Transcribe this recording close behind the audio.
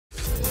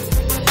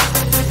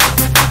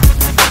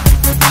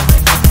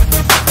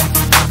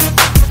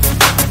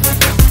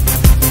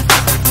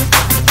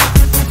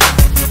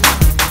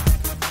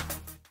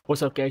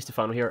What's up guys,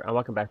 Stefano here and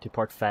welcome back to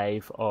part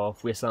 5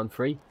 of Wasteland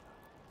 3.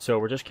 So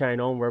we're just carrying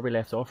on where we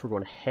left off. We're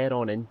going to head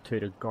on into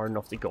the Garden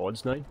of the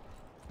Gods now.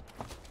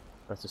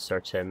 Let's just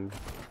search him,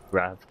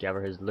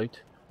 gather his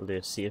loot. We'll do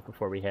a save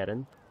before we head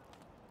in.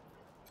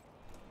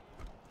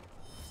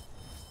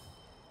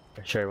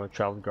 Sure, you want to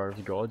travel to the Garden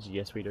of the Gods?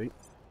 Yes we do.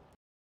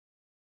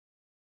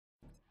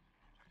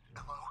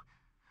 Hello?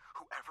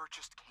 Whoever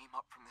just came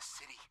up from the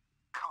city,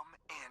 come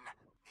in.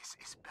 This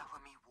is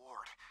Bellamy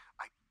Ward.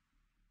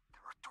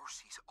 There are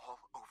Dorseys all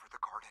over the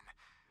garden.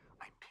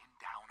 I'm pinned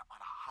down on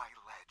a high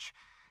ledge.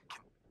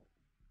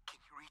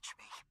 Can you reach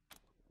me?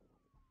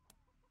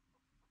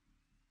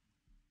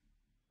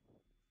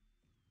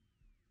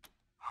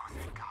 Oh,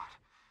 thank God.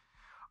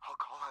 I'll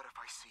call out if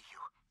I see you,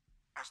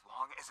 as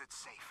long as it's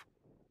safe.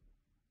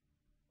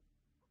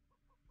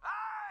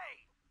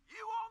 Hey!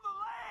 You on the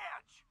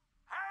ledge!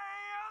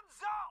 Hands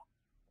up!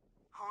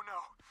 Oh no.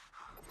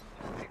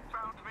 They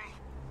found me.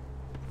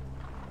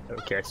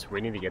 Okay, so we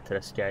need to get to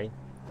this guy.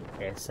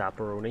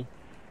 Saparoni.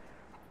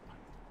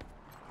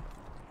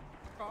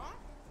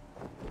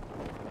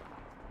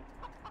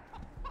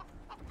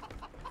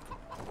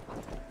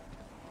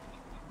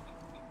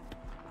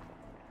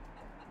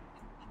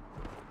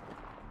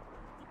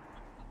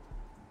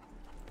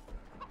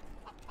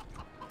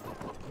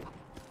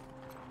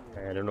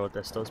 I don't know what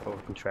this does, but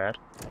we can try it.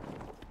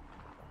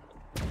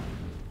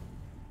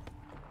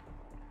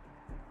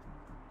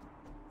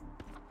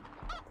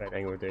 Right,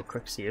 I'm going to do a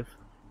quick save.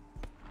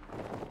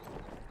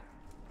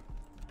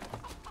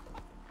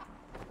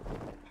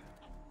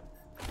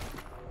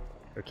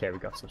 Okay, we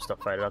got some stuff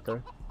fighting out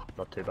there.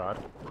 Not too bad.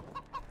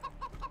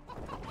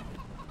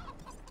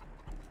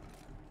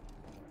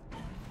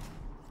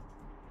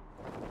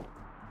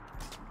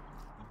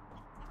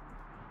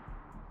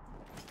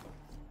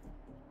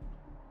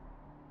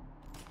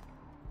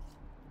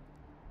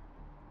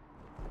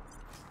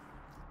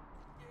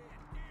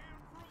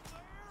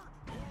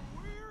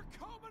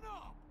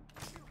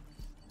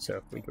 So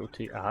if we go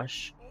to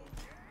Ash,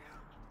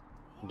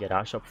 get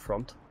Ash up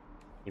front,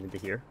 even to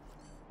here.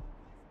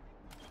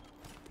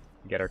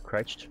 Get her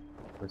crouched.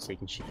 Let's see,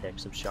 can she take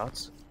some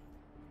shots?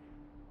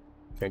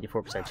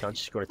 94% chance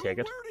she's going to take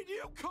it. Where did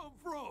you come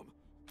from?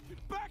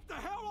 Back the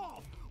hell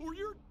off, or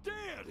you're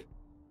dead.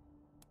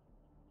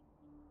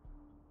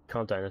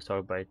 Calm down. Let's talk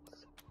about.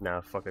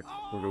 Nah, fuck it.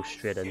 We'll go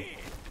straight in.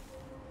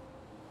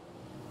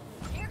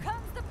 Here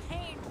comes the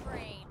pain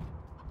train.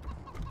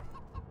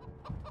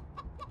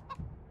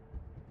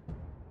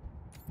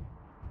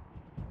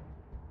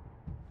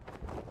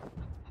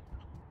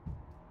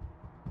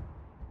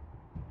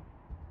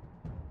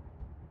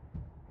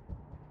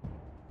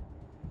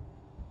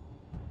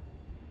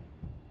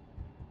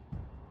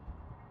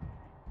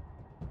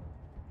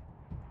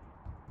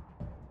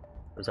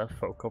 Was that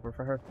full cover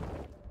for her?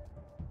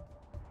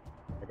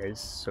 It is,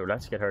 so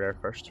let's get her there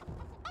first.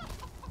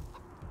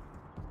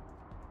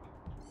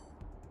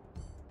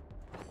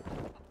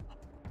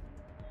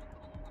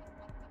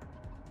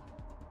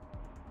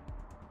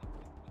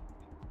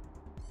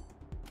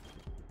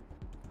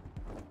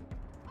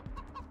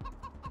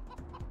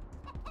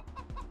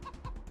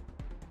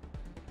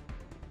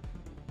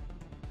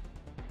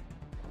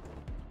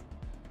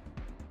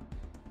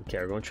 Okay,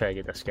 we're going to try to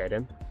get this guy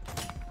in.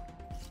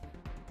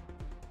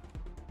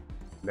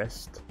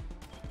 Missed.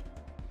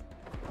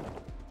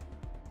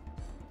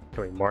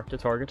 Can we mark the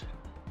target?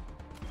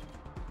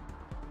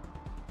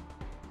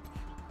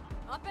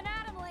 Up and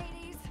at 'em,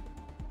 ladies.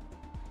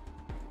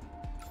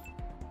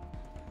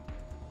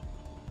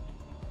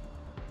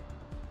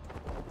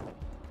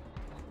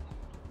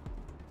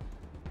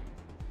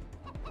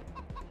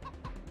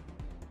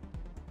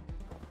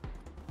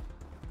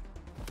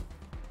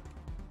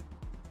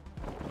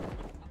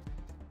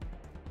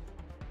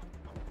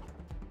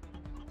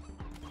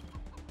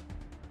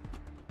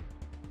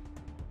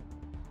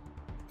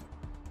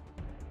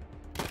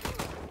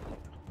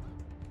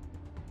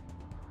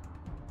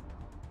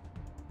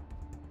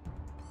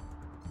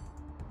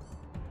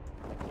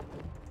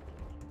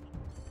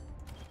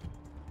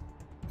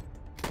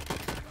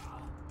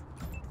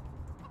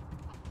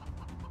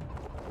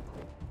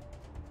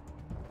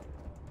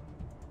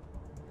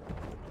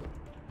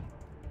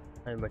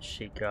 How much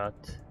she got?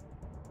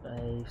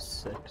 5,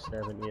 6,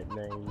 7, 8,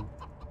 9.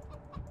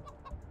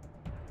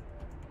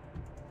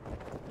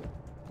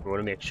 We want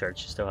to make sure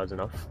she still has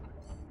enough,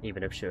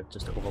 even if she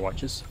just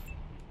overwatches.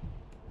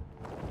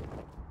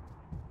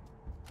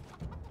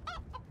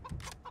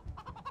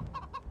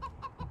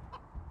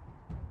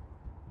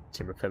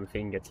 See if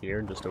Femfine gets here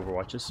and just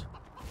overwatches.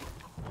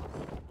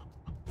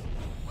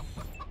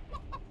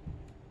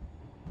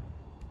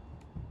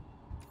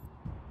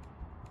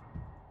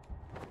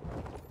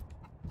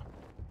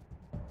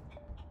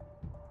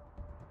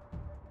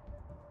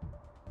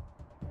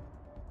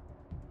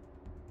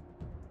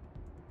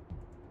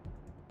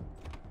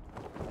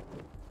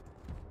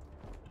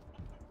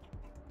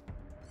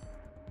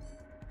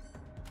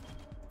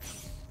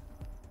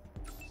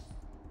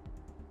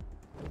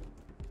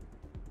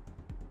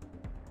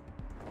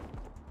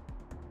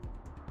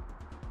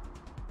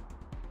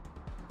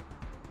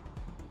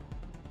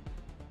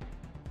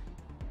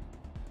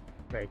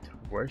 Right,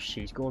 where's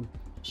she's going?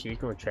 She's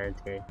going to try and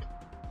take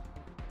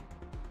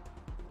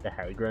the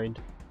high ground.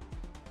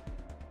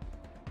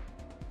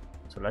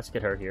 So let's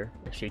get her here,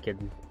 if she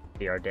can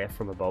be our death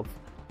from above.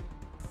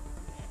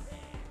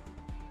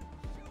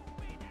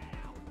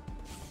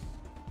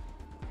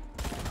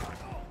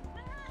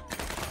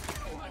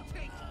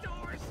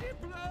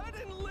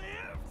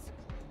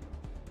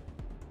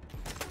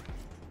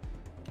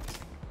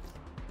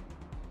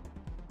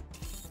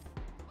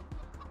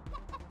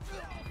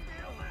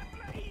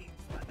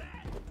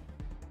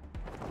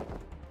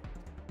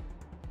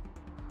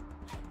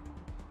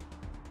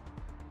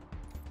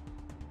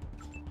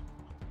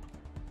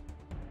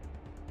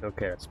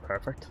 Okay, that's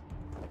perfect.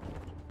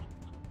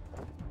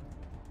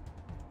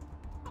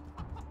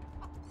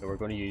 So we're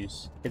going to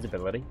use his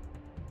ability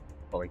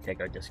while we take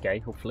out this guy,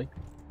 hopefully.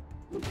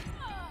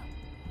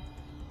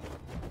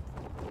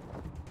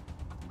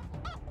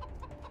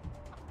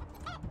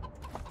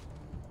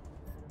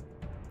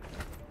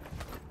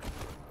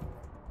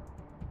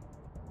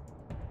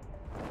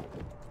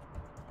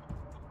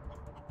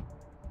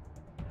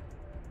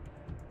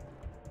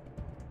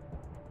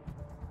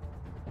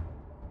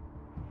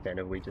 Then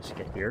if we just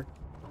get here,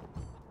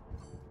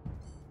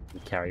 we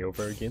carry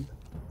over again.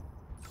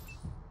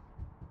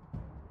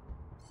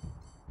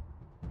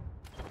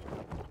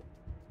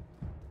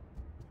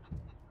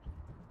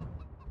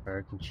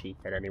 Or can she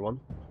hit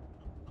anyone?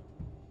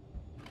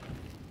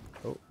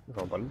 Oh,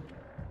 wrong button.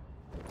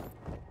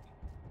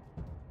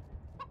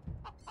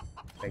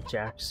 Right,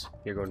 Jax,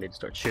 you're going to need to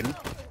start shooting.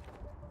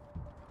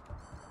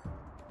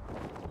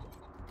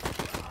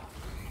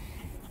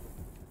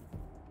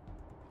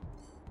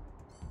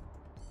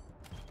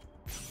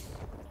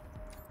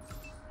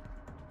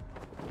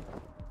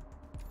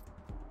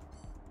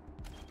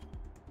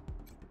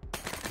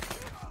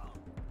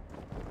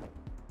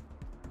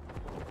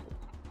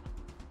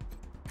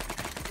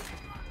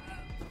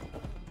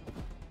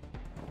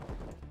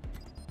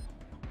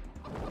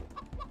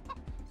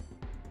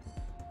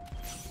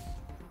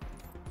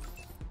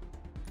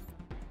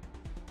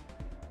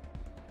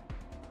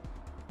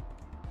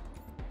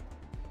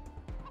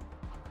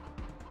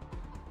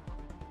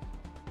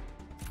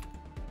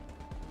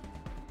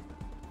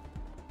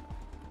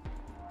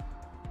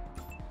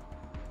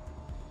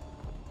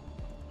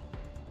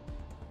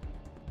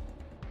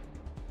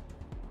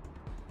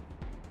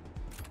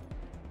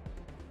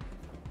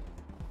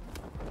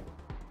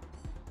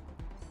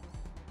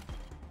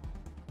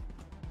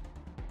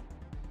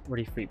 What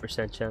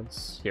 43%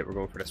 chance? Yeah, we're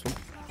going for this one.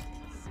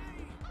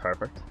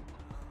 Perfect.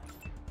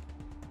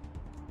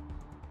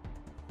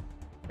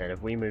 And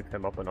if we move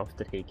him up enough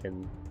that he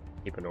can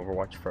keep an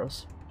overwatch for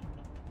us,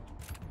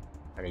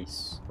 and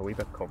he's a wee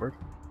bit covered.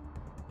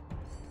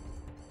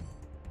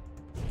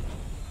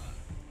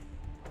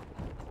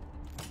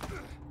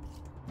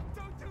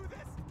 Don't do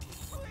this,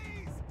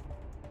 please.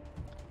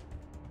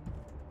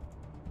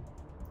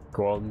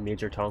 Go on,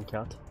 Major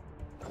Tomcat.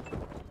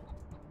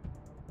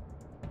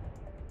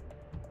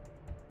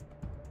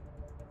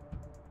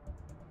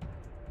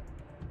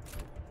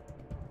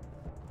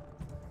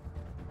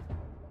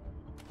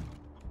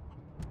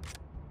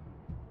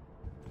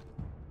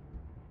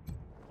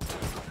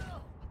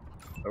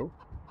 Oh,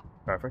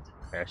 perfect.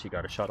 I actually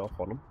got a shot off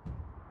on him.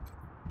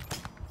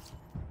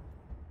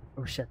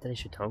 Oh shit, did he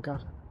shoot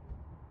Tomcat?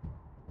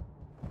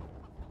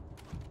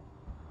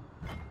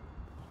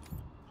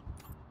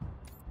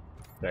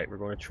 Right, we're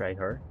going to try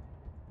her.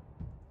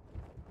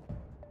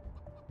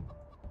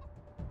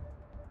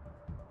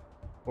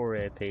 4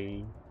 AP.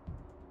 I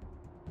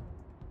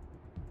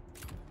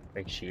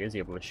think she is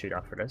able to shoot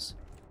after this.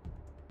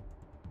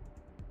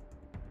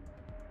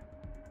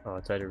 Oh,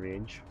 it's out of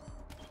range.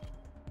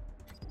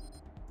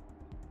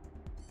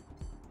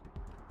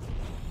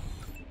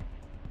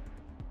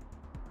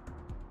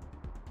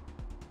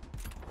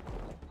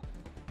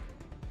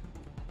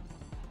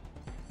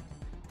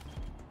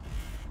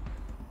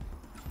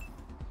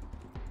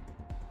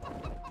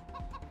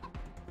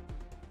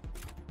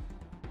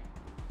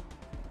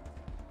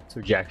 So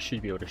Jack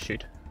should be able to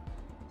shoot.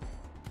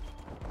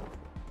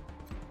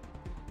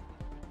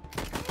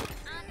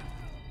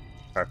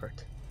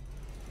 Perfect.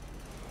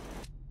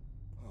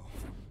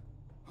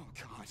 Oh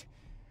God.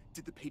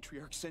 Did the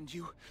Patriarch send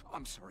you?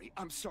 I'm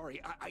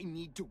sorry. I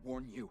need to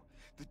warn you.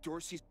 The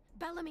Dorseys...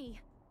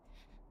 Bellamy!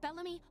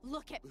 Bellamy,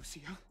 look at...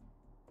 Lucia?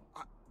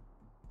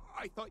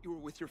 I thought you were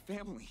with your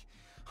family.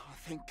 Oh,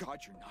 thank God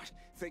you're not.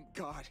 Thank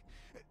God.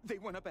 They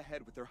went up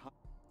ahead with their...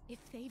 If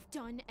they've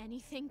done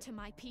anything to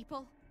my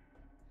people...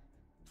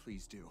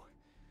 Please do.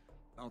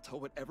 I'll tell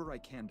whatever I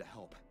can to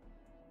help.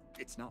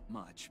 It's not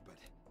much, but...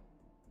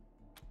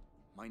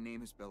 My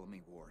name is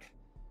Bellamy Ward.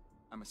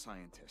 I'm a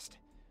scientist.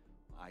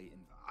 I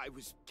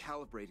was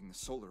calibrating the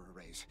solar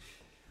arrays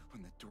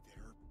when they're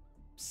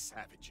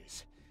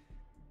savages.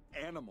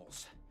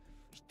 Animals.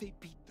 They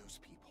beat those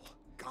people.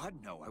 God,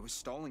 no, I was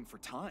stalling for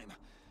time.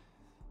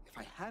 If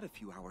I had a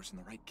few hours and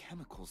the right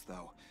chemicals,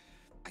 though,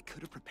 I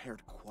could have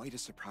prepared quite a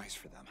surprise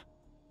for them.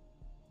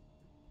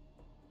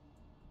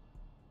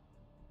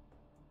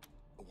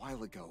 A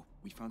while ago,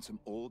 we found some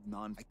old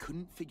I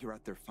couldn't figure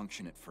out their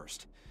function at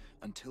first,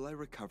 until I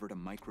recovered a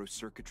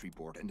microcircuitry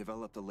board and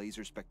developed a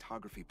laser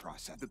spectrography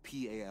process. The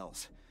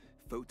PALs,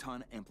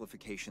 photon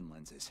amplification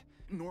lenses.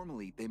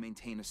 Normally, they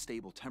maintain a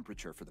stable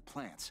temperature for the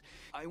plants.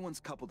 I once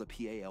coupled a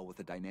PAL with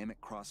a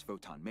dynamic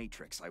cross-photon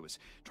matrix. I was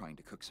trying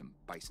to cook some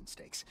bison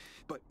steaks,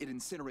 but it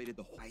incinerated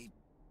the whole... I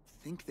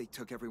think they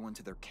took everyone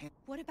to their camp.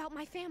 What about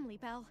my family,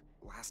 Belle?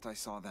 Last I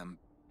saw them,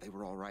 they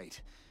were all right.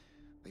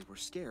 They were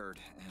scared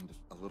and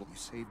a little... You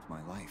saved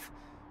my life.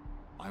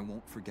 I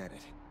won't forget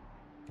it.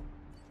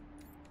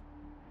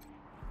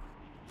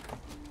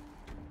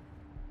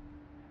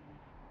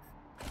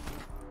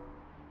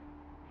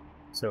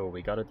 So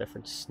we got a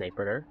different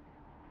sniper there.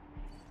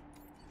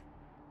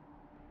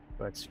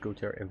 Let's go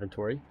to our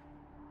inventory.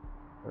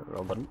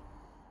 Wrong button.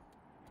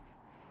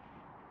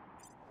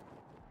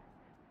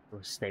 Oh,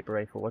 sniper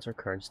rifle. What's our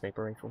current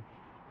sniper rifle?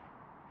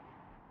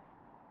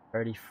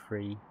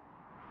 33,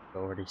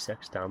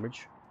 36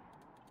 damage.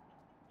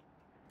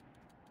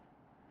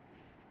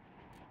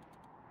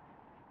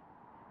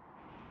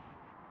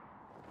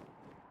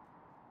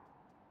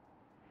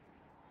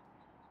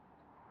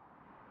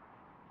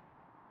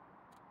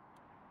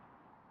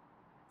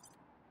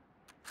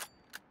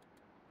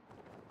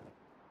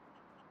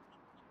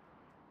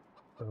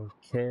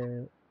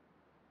 Okay.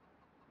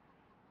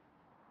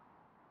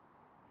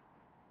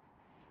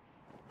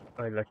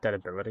 I looked at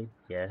ability.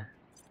 Yeah.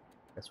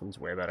 This one's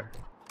way better.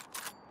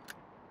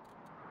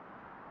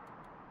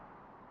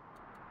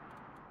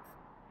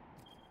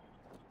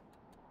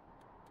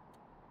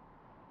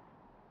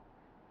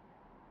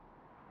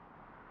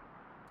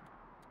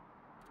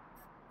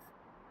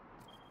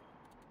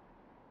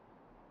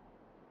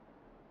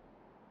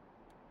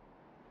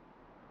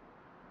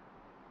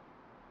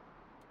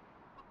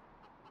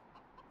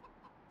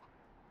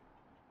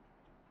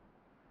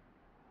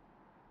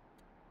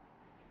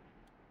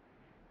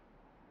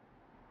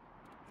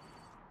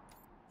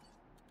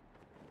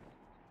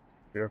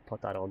 We'll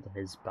put that onto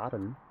his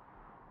baton.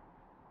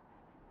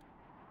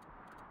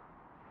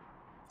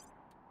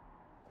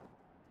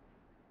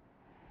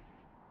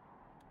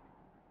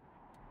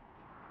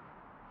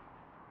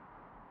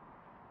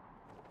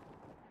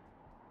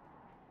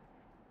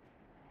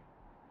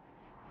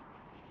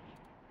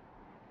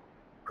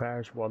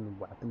 Requires one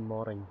weapon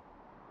modding.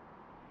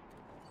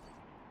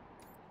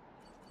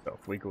 So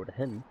if we go to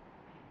him,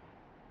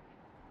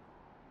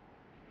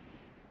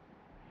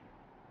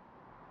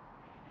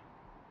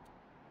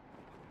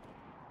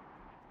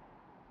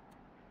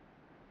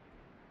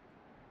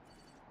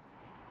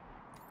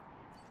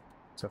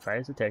 so if I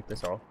was to take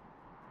this off,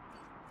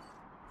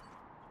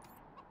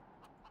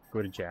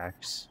 go to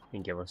Jack's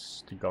and give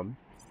us the gun,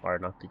 or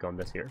not the gun,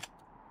 this here.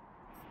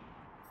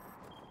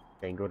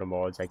 Then go to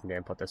mods, I can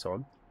then put this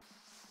on.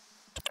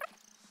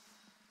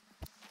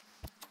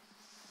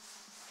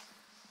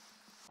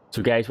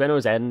 So guys, when I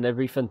was editing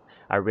everything,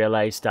 I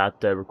realised that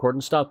the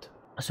recording stopped.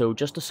 So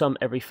just to sum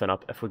everything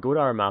up, if we go to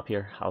our map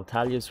here, I'll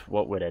tell you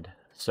what we did.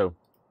 So,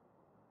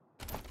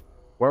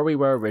 where we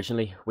were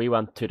originally, we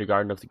went to the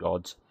Garden of the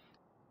Gods.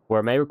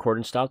 Where my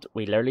recording stopped,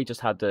 we literally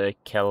just had to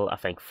kill, I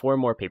think, 4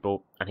 more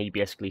people, and he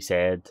basically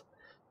said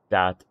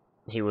that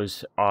he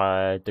was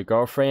the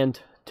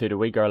girlfriend to the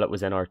wee girl that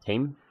was in our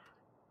team.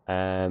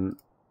 It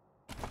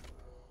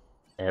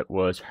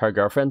was her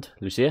girlfriend,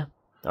 Lucia,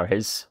 or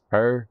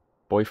her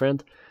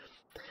boyfriend.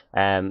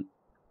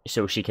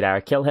 So she could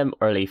either kill him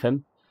or leave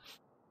him.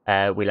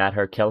 We let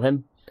her kill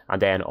him, and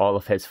then all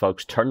of his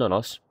folks turned on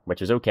us,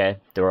 which is okay.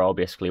 They were all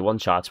basically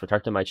one-shots. We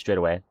took them out straight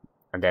away,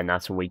 and then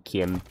that's when we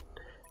came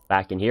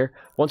back in here.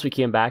 Once we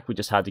came back, we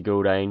just had to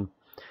go down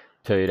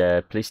to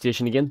the police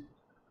station again.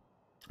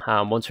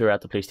 Once we were at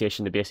the police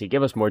station, they basically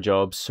give us more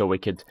jobs so we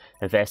could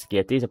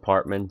investigate these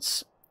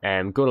apartments,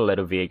 go to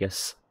Little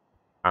Vegas,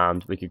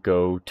 and we could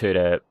go to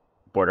the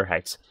Border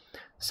Heights.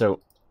 So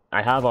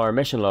I have our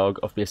mission log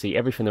of basically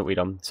everything that we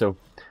done. So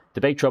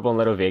the big trouble in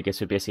Little Vegas,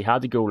 we basically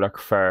had to go look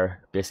for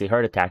basically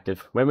her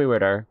detective. When we were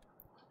there,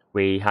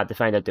 we had to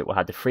find out that we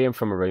had to free him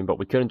from a room, but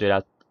we couldn't do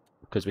that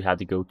because we had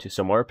to go to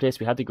some other place.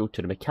 We had to go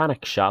to the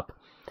mechanic shop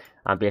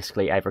and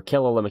basically either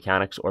kill all the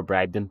mechanics or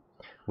bribe them.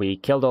 We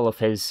killed all of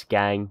his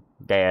gang.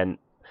 Then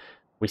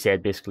we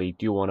said basically,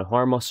 do you want to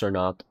harm us or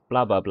not?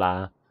 Blah blah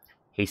blah.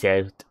 He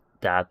said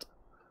that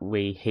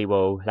he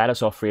will let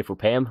us off free if we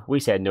pay him. We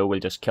said no, we'll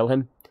just kill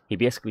him. He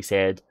basically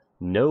said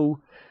no,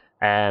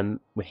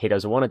 he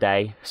doesn't want to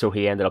die, so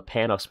he ended up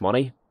paying us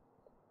money.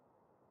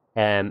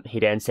 He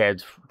then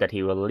said that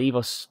he will leave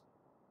us,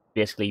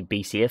 basically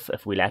be safe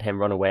if we let him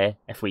run away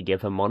if we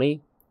give him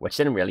money, which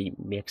didn't really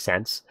make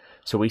sense.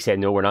 So we said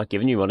no, we're not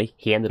giving you money.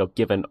 He ended up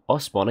giving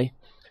us money,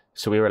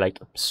 so we were like,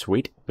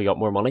 sweet, we got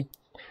more money.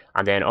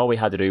 And then all we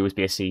had to do was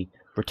basically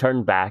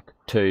return back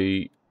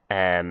to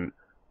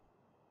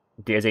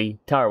Daisy,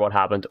 tell her what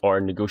happened,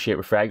 or negotiate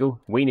with Fargo.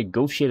 We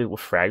negotiated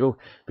with Fargo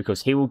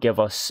because he will give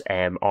us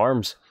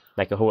arms,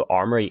 like a whole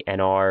armory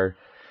in our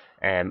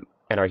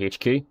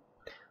HQ.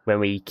 When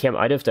we came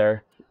out of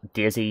there,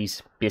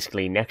 Daisy's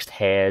basically next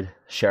head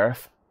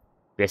sheriff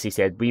basically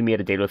said, we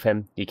made a deal with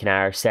him. You can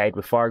either side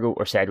with Fargo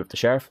or side with the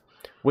sheriff.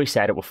 We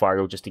sided with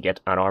Fargo just to get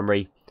an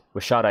armory.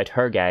 We shot out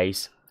her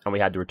guys and we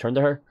had to return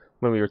to her.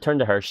 When we returned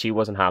to her, she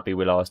wasn't happy.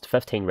 We lost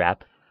 15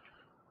 rep,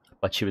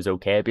 but she was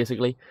okay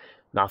basically.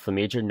 Nothing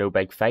major, no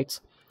big fights.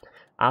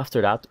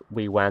 After that,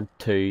 we went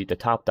to the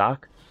top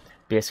dock.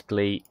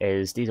 Basically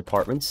is these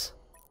apartments.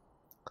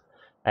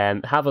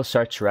 Have a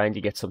search around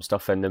to get some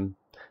stuff in them.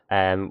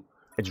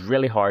 It's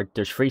really hard.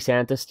 There's 3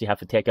 scientists you have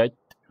to take out.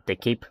 They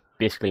keep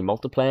basically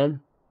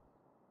multiplying.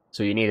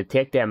 So you need to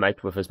take them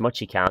out with as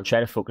much you can. Try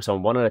to focus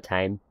on one at a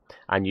time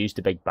and use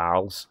the big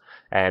barrels.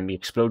 You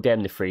explode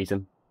them to freeze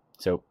them.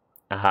 So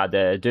I had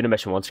to do the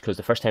mission once because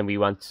the first time we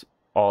went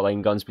all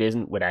in guns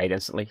blazing, we died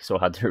instantly. So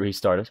I had to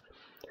restart it.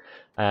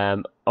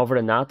 Other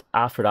than that,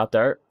 after that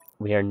there,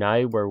 we are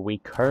now where we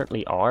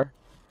currently are.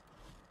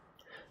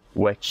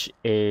 Which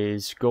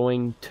is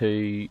going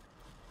to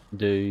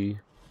do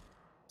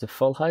the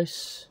full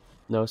house.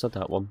 No, it's not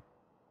that one.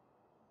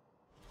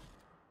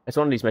 It's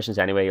one of these missions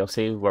anyway. You'll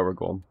see where we're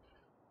going.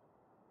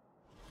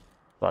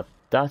 But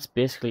that's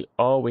basically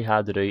all we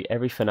had to do.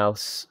 Everything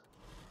else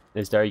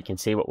is there. You can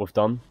see what we've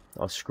done.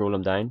 I'll scroll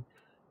them down.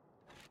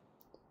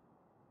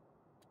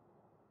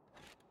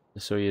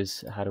 Just so you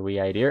had a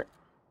wee idea.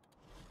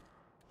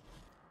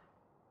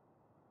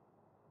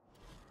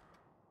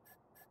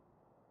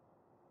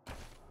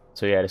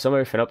 So yeah, to sum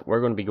everything up, we're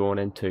going to be going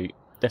into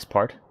this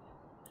part.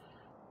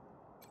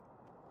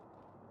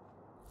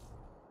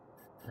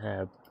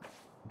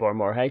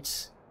 Bormore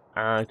Heights.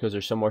 And because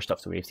there's some more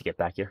stuff that we have to get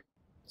back here.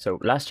 So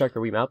last Charcter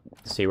remap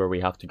to see where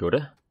we have to go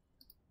to.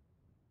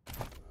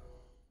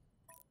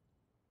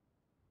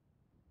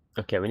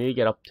 Okay, we need to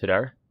get up to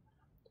there.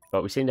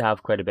 But we seem to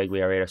have quite a big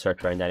wee area to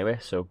search around anyway,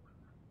 so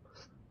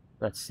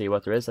let's see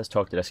what there is. Let's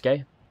talk to this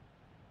guy.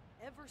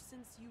 Ever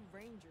since you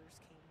Rangers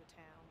came to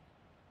town,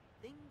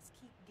 things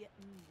keep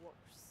getting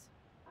worse.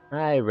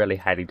 I really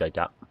highly doubt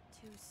that.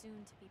 Too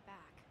soon to be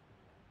back.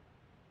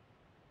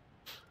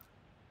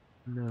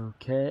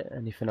 Okay,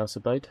 anything else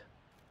about?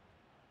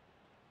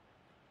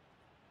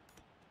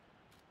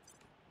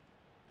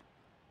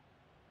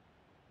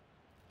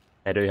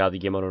 I do have the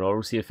game on an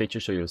auto save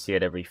feature, so you'll see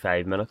it every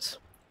 5 minutes.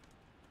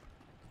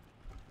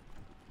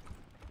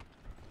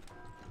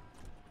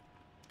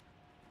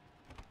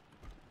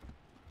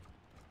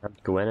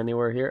 Can't go in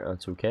anywhere here,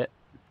 that's okay.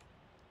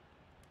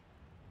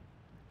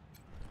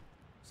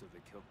 So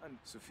they killed and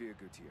Sophia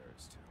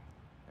Gutierrez too,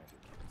 and her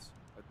kids.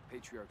 The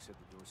patriarch said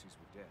the Dorseys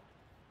were dead.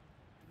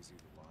 He was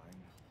either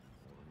lying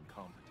or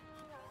incompetent.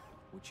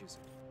 Which is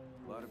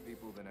it? A lot of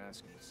people have been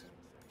asking the same thing.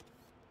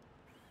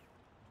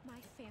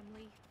 My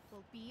family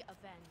will be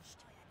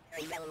avenged.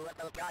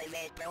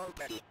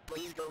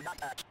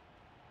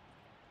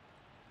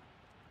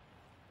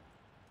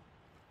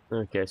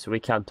 Okay, so we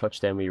can't touch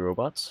them wee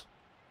robots.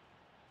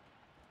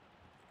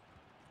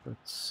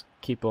 Let's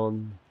keep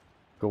on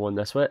going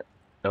this way.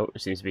 Oh, there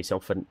seems to be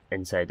something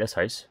inside this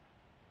house.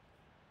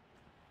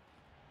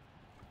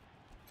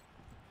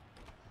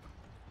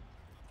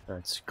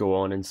 Let's go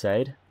on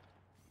inside.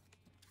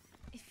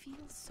 It feels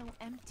so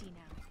empty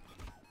now.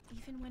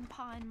 Even when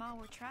Pa and Ma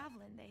were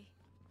traveling, they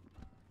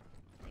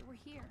were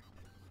here.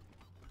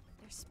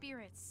 Their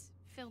spirits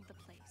filled the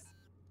place.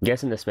 I'm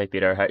guessing this might be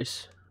their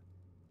house.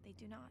 They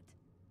do not.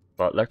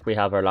 But look, we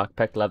have our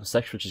lockpick level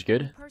 6, which is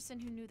good. The person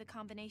who knew the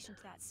combination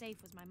to that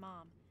safe was my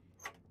mom.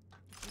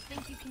 If you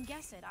think you can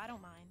guess it, I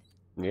don't mind.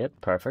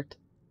 Yep, perfect.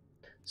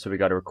 So we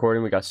got a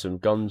recording, we got some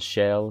guns,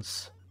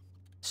 shells,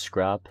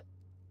 scrap,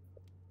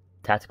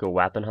 tactical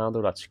weapon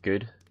handle, that's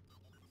good.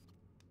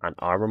 An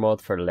armor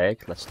mod for the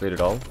leg, let's loot it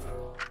all. Dearest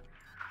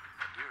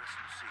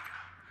Lucia,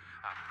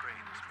 I pray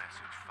this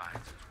message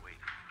finds its way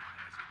to you,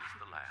 as it is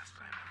the last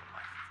I have a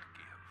life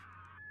to give.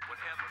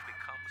 Whatever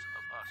becomes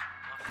of us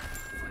must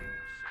blame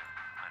yourself.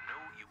 I know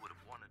you would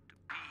have wanted to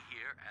be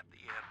here at the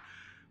end,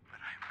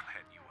 but I'm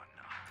glad you are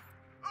not.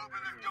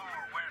 Open the door,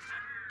 Wesson!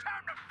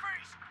 Time to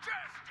face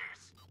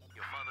justice!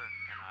 Your mother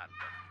and I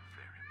love you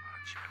very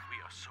much, and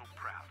we are so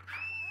proud of you.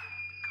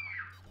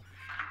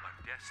 You are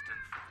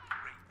destined for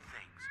great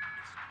things,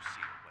 Miss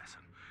Lucia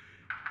Wesson.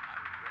 I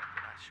regret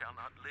that I shall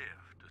not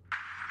live to...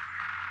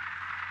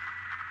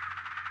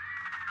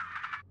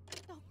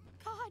 Oh,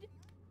 God!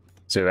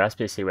 So that's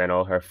basically when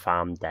all her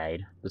fam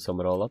died, to sum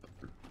it all up.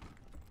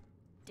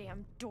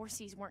 Damn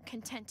Dorseys weren't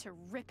content to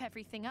rip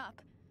everything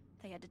up.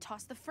 They had to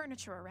toss the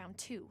furniture around,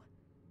 too.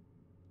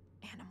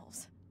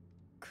 Animals.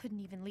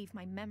 Couldn't even leave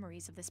my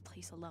memories of this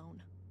place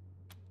alone.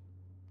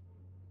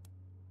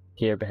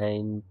 Here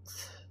behind...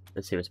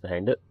 Let's see what's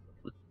behind it.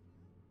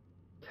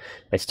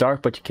 It's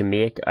dark, but you can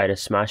make out a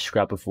smashed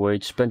scrap of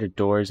wood, splintered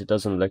doors. It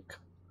doesn't look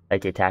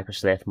like the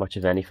attackers left much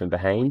of anything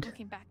behind.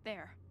 Looking back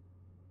there,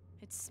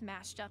 it's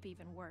smashed up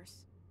even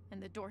worse,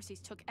 and the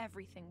Dorseys took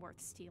everything worth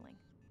stealing.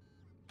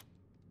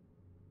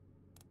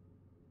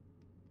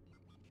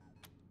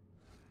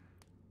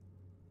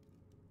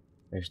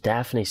 There's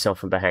definitely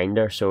something behind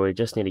her, so we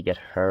just need to get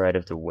her out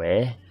of the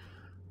way.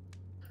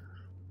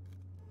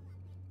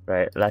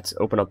 Right, let's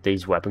open up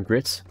these weapon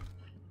crates.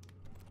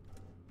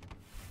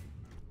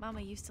 Mom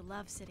Mama used to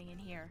love sitting in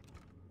here.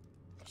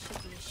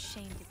 Should be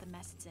ashamed at the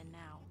mess it's in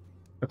now.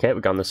 Okay,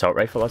 we got an assault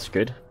rifle, that's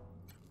good.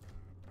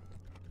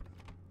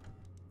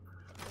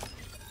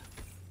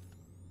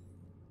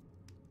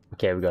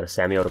 Okay, we got a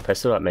semi-auto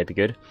pistol, that might be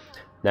good.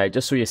 Now,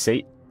 just so you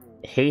see,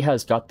 he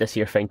has got this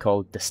here thing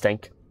called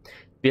Distinct.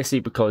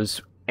 Basically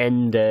because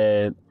in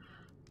the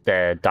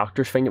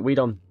doctor's thing that we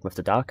done with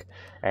the doc,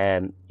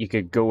 you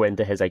could go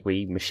into his like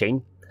wee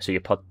machine, so you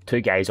put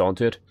 2 guys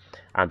onto it,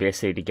 and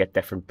basically to get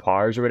different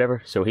powers or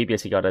whatever. So he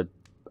basically got a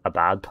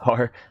bad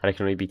power, and it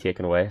can only be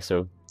taken away,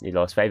 so he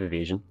lost 5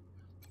 evasion.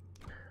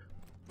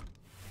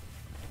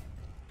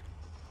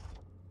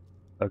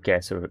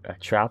 Okay, so a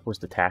trap was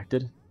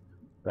detected.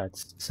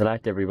 Let's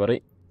select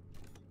everybody.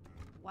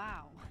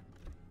 Wow.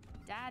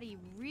 Daddy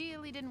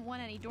really didn't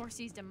want any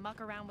Dorseys to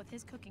muck around with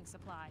his cooking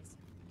supplies.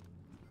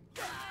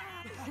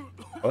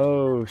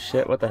 Oh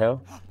shit, what the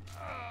hell?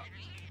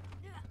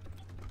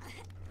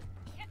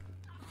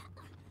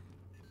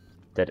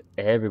 Did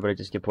everybody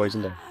just get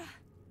poisoned there?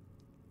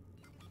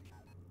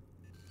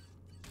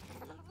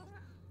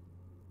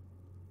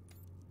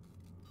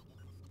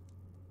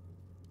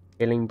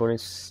 Healing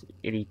bonus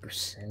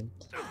 80%.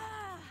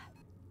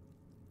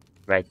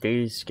 Right,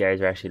 these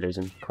guys are actually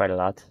losing quite a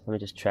lot. Let me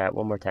just try it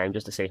one more time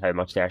just to see how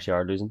much they actually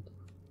are losing.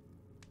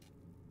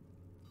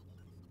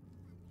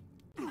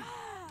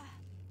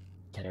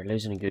 Yeah, they're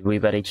losing a good wee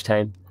bit each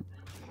time.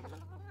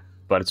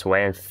 But it's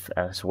way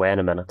in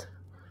a minute.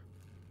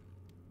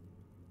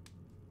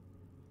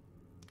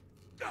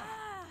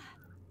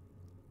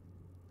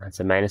 That's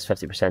a minus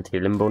 50%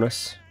 healing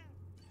bonus.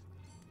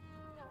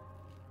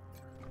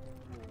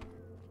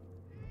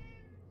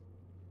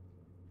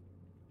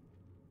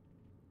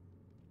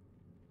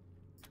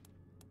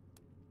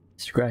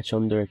 Scratch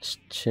under its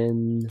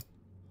chin.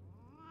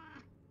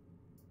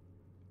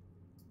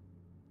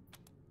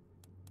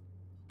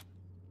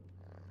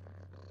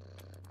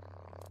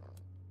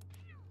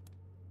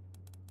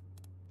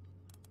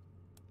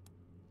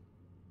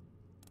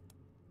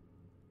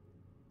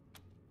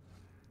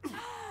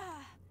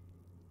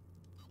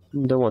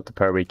 Don't want the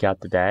poor wee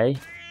cat to die.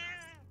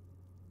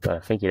 But I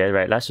think he did.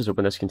 Right, let's just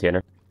open this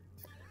container.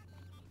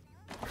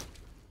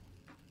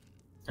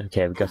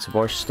 Okay, we've got some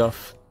more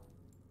stuff.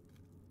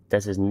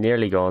 This is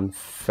nearly gone.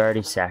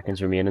 30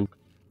 seconds remaining.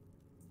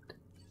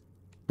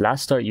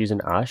 Let's start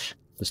using Ash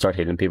to start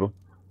healing people.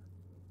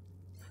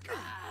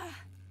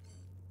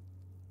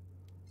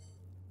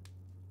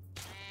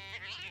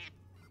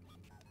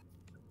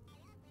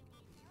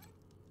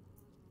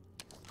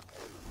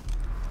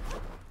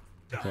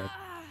 Okay,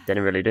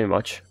 didn't really do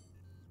much.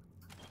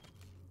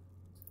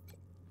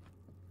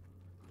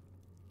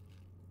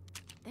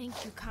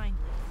 Thank you kindly.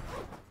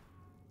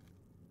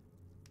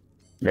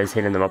 Let's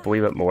healing them up a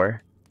wee bit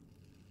more.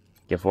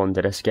 Give one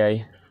to this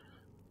guy.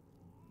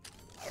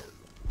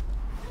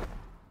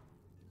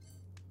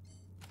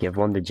 Give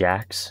one to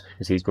Jax,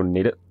 because he's going to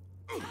need it.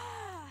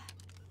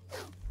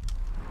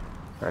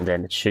 And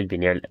then it should be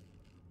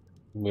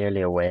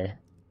nearly away.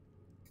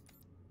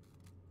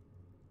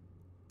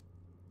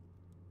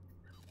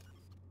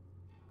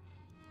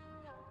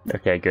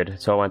 Okay, good.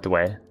 It's all went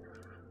away.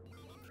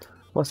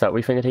 What's that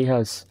wee thing that he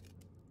has?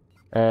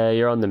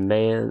 You're on the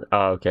main...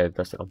 Oh, okay,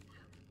 that's it.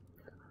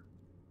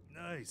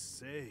 Nice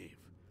save.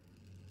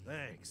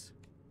 Thanks.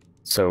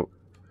 So,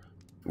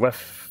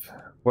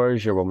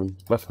 where's your woman?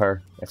 With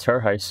her. It's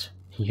her house.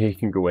 You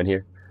can go in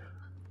here.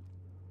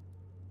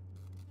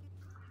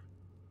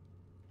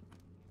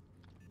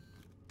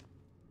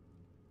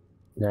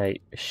 Now,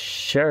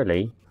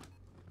 surely,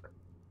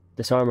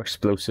 disarm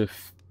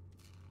explosive.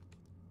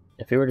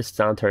 If we were to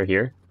stand her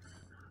here,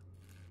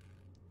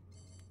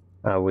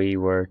 we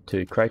were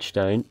to crouch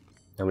down,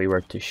 and we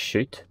were to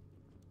shoot.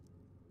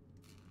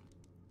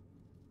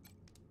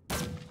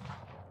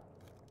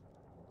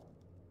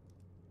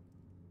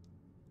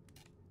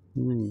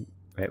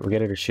 Right, we'll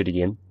get her to shoot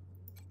again.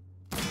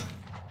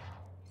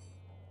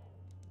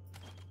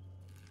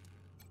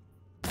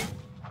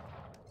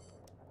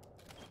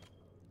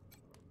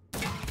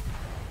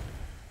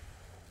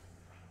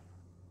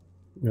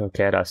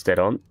 Okay, that's dead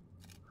on.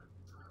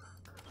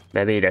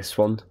 Maybe this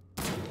one.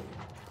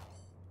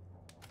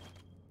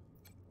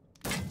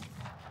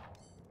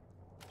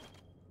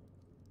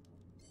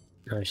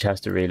 Oh, she has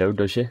to reload,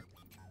 does she?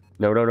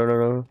 No, no, no, no,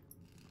 no.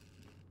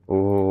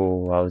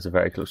 Oh, that was a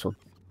very close one.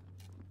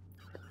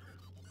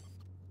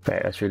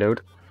 Right, let's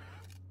reload.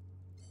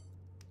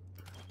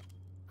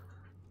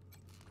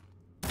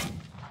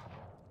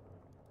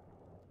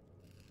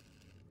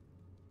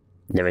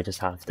 Then we just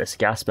have this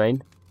gas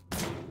mine,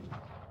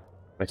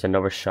 which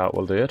another shot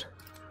will do it.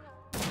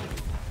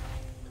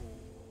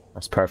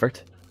 That's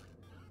perfect.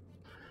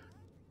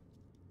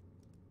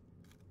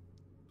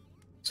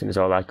 As soon as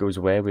all that goes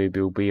away, we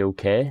will be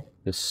okay.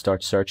 Just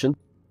start searching.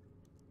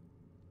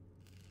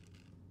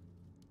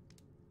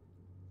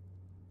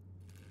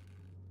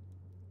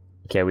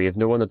 Okay, we have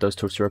no one that does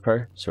toaster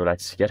repair, so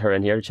let's get her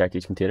in here to check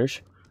these containers.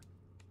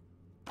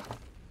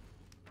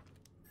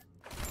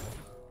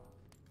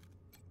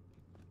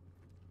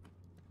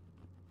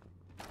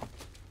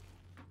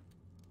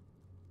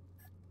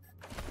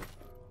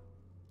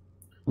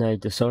 Now,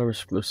 disarm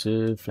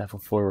exclusive, level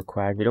 4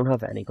 required. We don't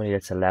have anybody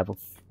that's a level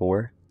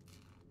 4.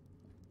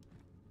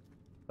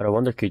 But I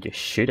wonder, could you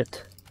shoot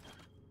it?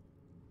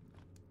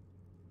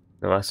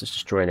 No, that's just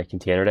destroying a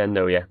container then.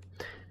 No, yeah.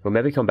 We'll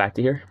maybe come back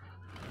to here.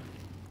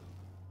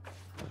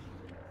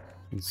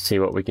 And see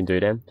what we can do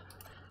then.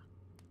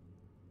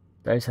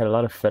 Guys had a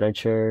lot of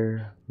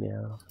furniture.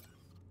 Yeah.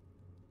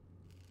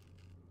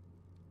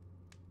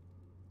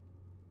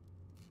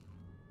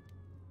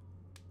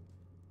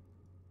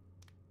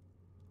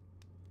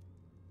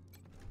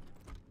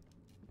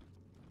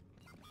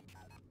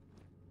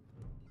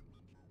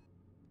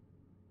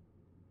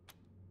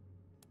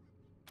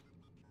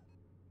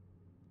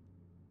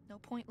 No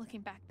point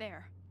looking back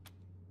there.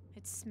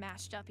 It's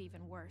smashed up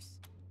even worse,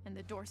 and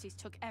the Dorseys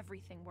took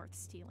everything worth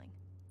stealing.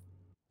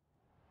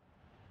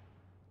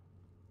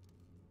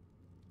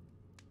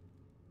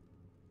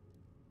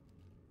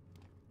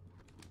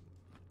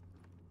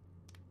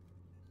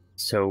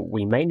 So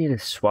we might need to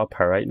swap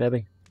her out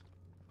maybe.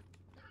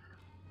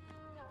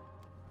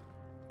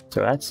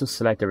 So let's just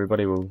select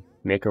everybody. We'll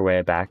make our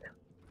way back.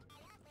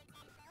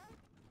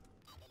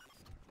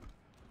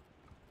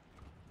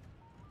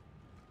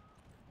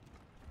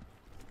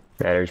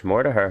 Yeah, there's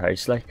more to her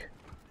house, like.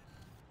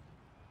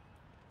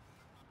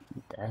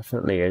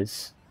 Definitely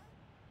is.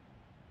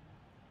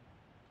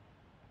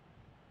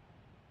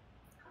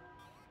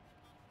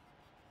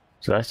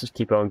 So let's just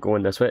keep on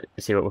going this way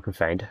to see what we can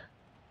find.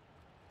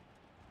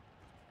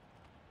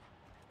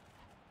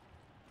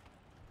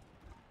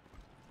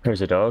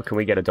 There's a dog. Can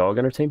we get a dog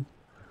on our team?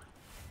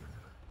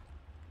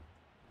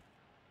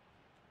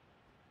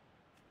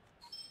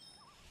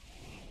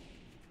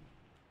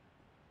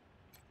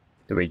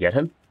 Do we get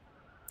him?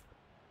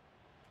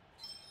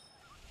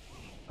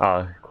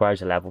 Oh,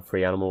 requires a level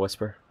 3 animal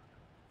whisper.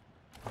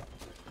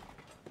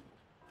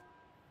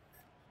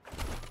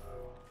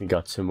 We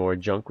got some more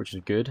junk, which is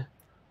good.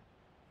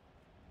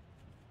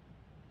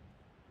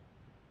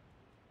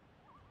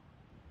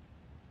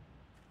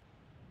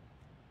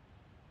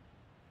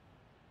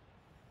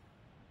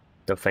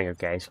 Don't think our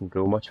guys can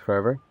go much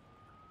further.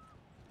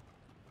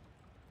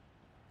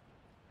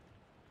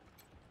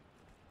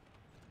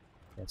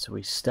 That's a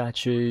wee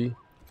statue.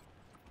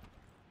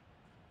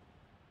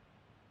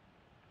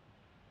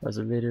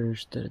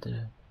 Elevators.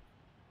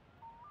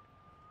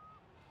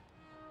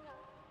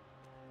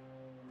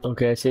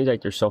 Okay, it seems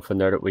like there's something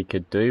there that we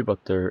could do,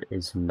 but there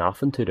is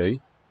nothing to do.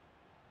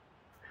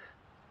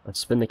 Let's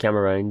spin the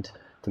camera around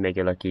to make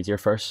it look easier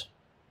first.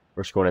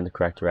 We're just going in the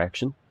correct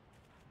direction.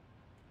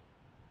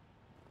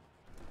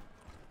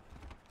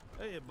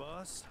 Hey,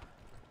 boss.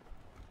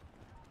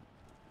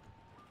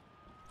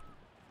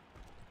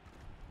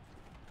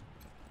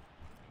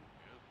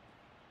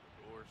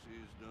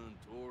 Horses done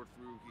tore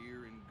through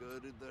here and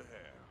gutted the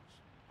house.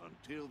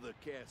 Until the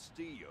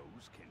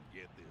Castillos can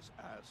get this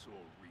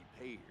eyesore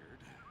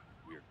repaired,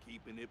 we're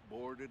keeping it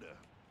boarded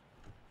up.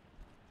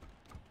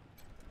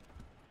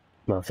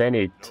 Well, if they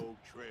need... No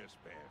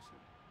trespassing.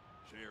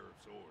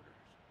 Sheriff's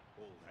orders.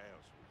 Whole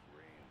house was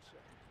ransacked.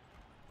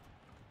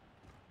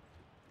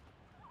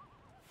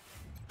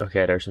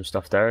 Okay, there's some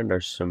stuff there, and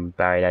there's some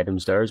buried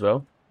items there as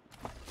well.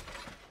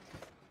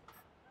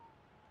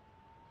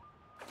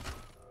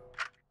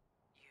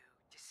 You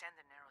descend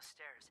the narrow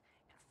stairs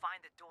and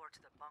find the door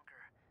to the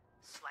bunker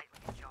slightly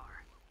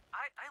ajar.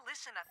 I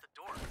listen at the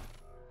door.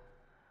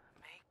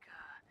 Make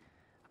a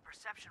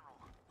perception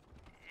roll.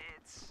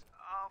 It's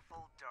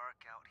awful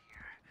dark out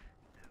here.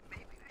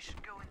 Maybe we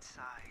should go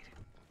inside.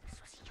 This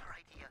was your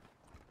idea.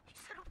 You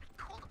said it would be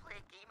cool to play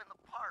a game in the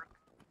park.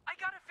 I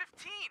got a 15!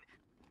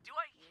 Do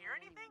I hear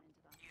anything?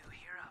 You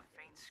hear a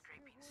faint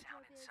scraping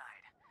sound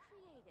inside.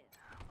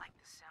 Like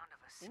the sound of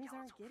a Things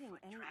aren't skeletal getting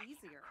foot any dragging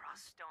easier.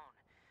 across stone.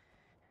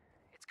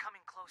 It's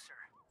coming closer.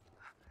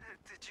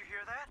 Did you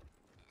hear that?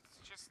 It's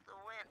just the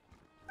wind.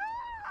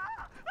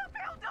 Ah! A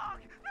pale dog!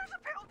 There's a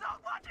pale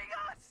dog watching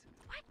us!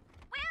 What?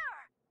 Where?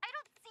 I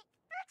don't see.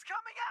 It's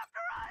coming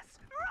after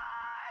us!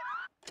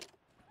 Run!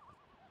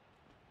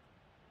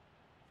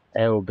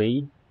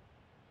 LB.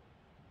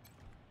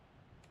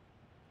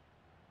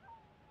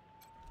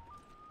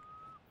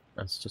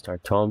 That's just our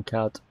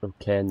Tomcat.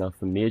 Okay,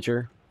 nothing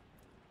major.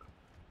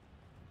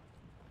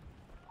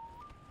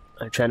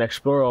 I'm trying to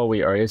explore all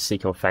the areas, see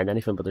if I can find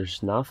anything, but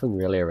there's nothing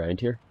really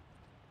around here.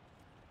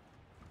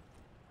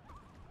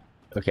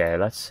 Okay,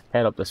 let's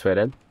head up this way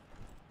then.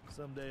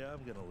 Someday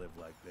I'm gonna live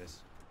like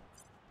this.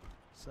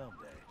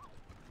 Someday.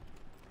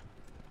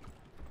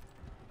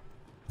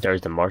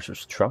 There's the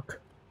marshal's truck.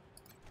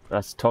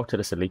 Let's talk to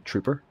this elite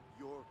trooper.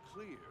 You're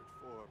cleared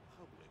for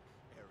public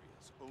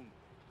areas only.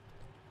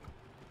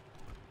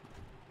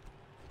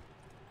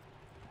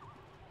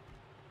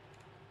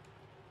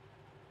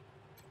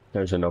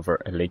 There's another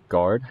elite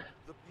guard.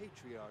 The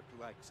Patriarch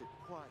likes it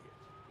quiet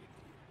in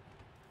here.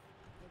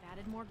 They've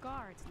added more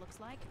guards, looks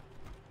like.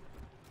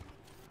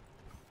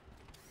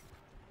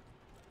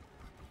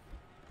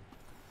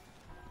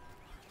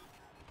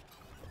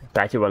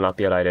 Becky will not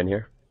be allowed in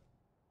here.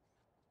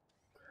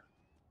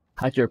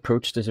 At your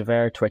approach, the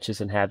Zavera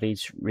twitches and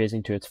heavies,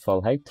 raising to its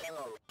full height.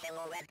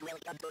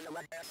 Welcome to the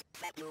wondrous,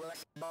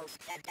 fabulous, most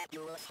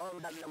fantabulous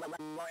home of the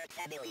Ward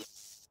family.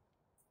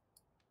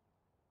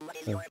 What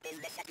is your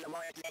business at the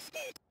Ward's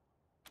estate?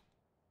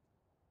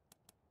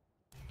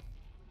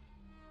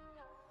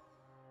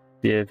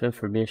 Bit of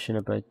information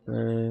about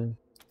Processing.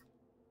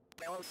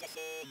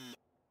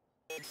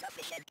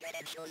 Insufficient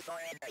credentials for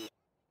entry.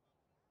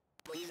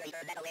 Please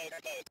return at a later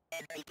date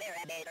and prepare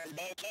parameters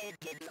may change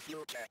in the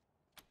future.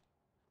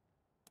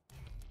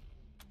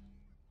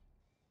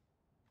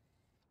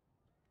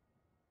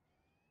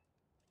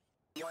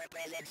 Your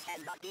presence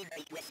has not been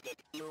requested.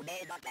 You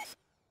may not pass.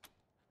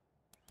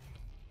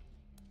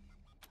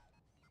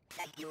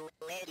 Thank you,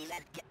 ladies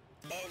and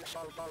game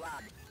shall go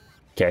on.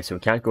 Okay, so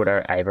we can't go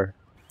there either.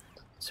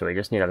 So we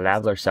just need to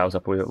level ourselves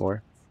up a wee bit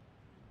more.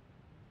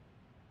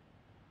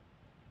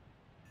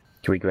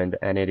 Can we go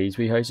into any of these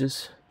wee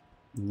houses?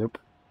 Nope.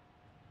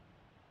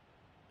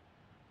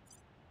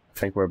 I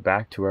think we're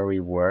back to where we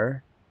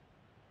were.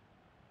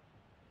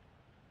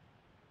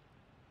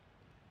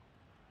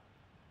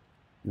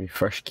 When we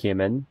first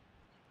came in.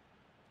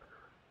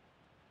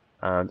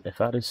 And if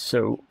that is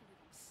so,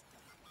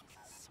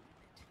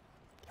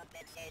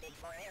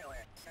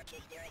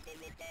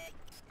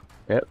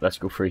 yep, let's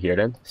go through here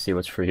then, see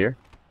what's through here.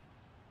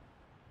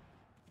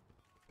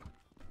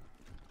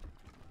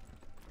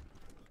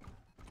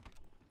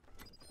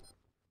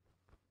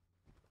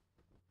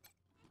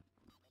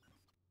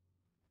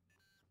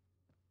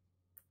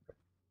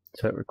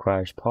 So it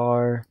requires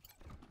power.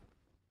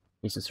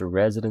 He's just a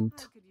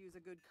resident. I could use a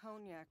good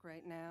cognac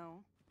right now.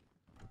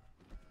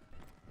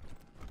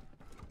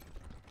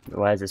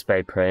 Why is this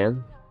guy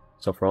praying?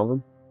 What's wrong with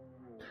him?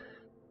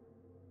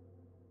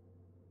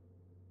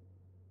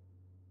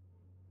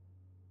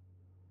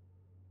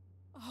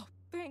 Oh,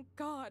 thank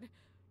God.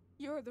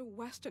 You're the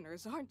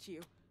Westerners, aren't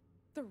you?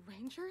 The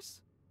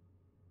Rangers?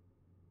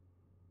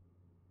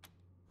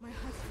 My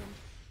husband,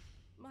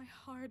 my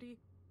Hardy,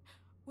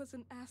 was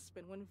in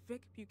Aspen when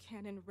Vic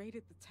Buchanan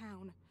raided the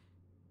town.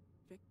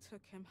 Vic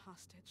took him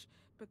hostage,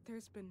 but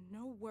there's been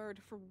no word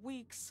for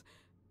weeks.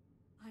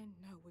 I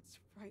know it's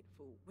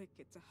frightful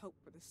wicked to hope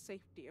for the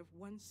safety of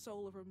one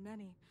soul over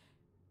many.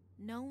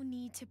 No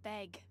need to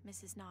beg,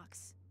 Mrs.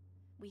 Knox.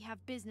 We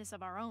have business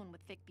of our own with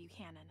Vic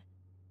Buchanan.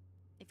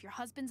 If your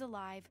husband's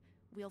alive,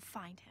 we'll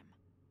find him.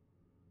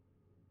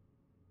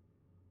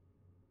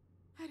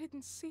 I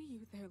didn't see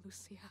you there,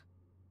 Lucia.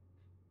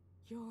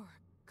 You're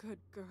a good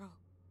girl.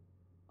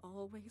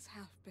 Always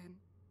have been.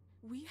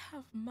 We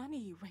have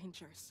money,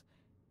 Rangers.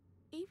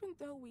 Even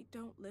though we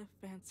don't live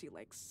fancy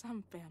like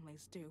some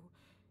families do,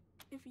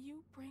 if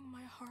you bring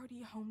my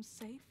Hardy home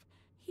safe,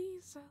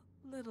 he's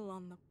a little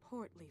on the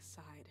portly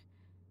side.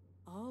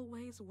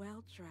 Always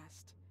well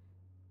dressed.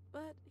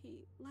 But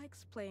he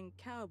likes playing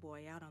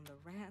cowboy out on the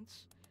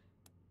ranch.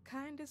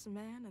 Kindest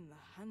man in the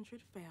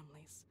 100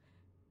 families.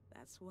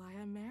 That's why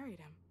I married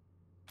him.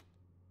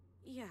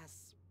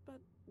 Yes, but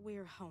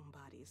we're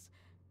homebodies,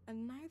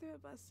 and neither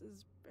of us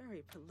is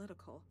very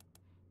political.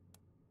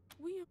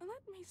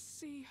 Let me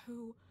see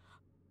who...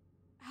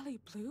 Allie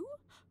Blue?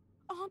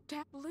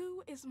 Aunt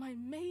Blue is my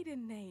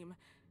maiden name.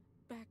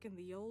 Back in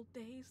the old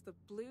days, the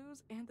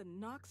Blues and the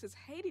Knoxes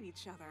hated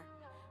each other.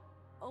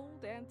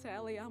 Old Aunt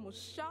Allie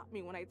almost shot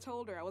me when I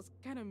told her I was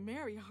gonna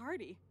marry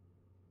Hardy.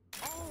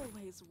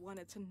 Always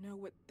wanted to know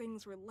what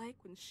things were like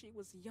when she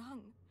was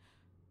young.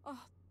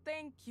 Oh,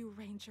 thank you,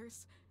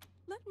 Rangers.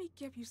 Let me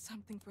give you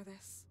something for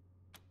this.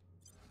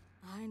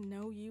 I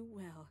know you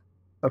will.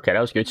 Okay,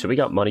 that was good. So we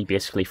got money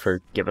basically for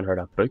giving her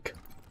that book.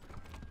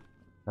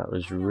 That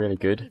was really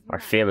good. Our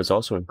fame has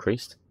also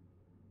increased.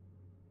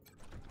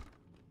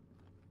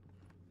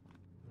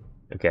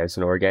 Okay, there's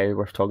another guy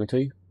worth talking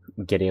to.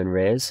 Gideon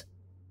Reyes.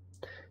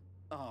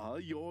 Ah,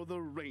 you're the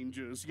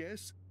Rangers,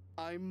 yes?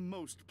 I'm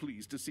most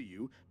pleased to see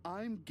you.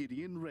 I'm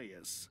Gideon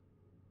Reyes.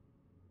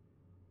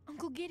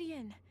 Uncle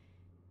Gideon,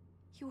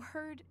 you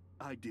heard...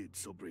 I did,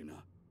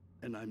 Sabrina.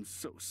 And I'm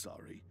so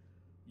sorry.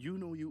 You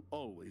know you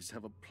always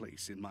have a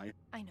place in my...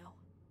 I know.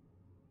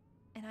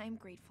 And I am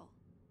grateful.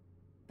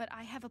 But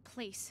I have a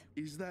place.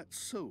 Is that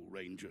so,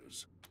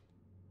 Rangers?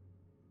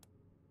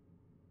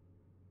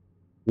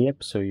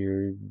 Yep, so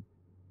you're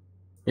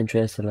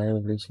interested in line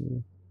with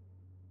Lucy.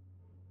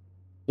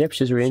 Yep,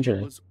 she's a ranger.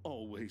 She was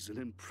always an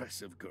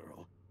impressive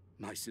girl.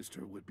 My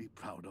sister would be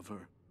proud of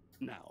her.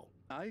 Now,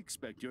 I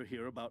expect you're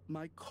here about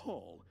my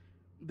call.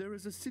 There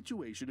is a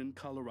situation in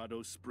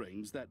Colorado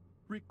Springs that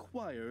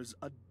requires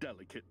a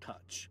delicate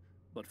touch.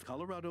 But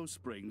Colorado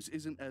Springs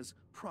isn't as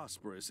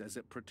prosperous as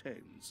it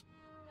pretends.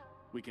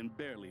 We can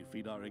barely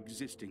feed our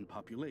existing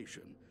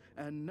population,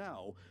 and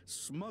now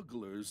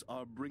smugglers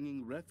are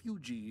bringing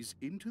refugees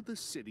into the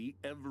city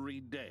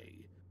every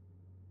day.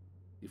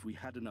 If we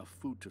had enough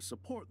food to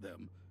support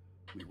them,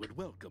 we would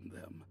welcome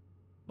them.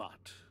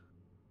 But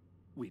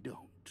we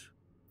don't.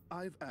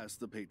 I've asked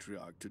the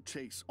Patriarch to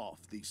chase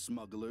off these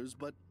smugglers,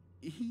 but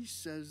he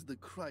says the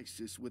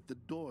crisis with the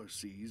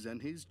Dorseys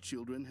and his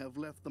children have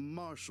left the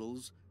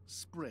marshals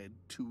spread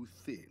too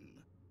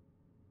thin.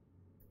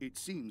 It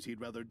seems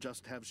he'd rather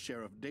just have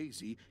Sheriff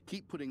Daisy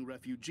keep putting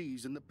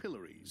refugees in the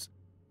pillories,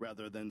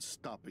 rather than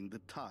stopping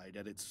the tide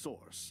at its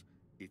source.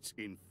 It's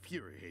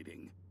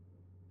infuriating.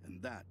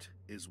 And that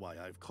is why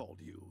I've called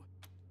you.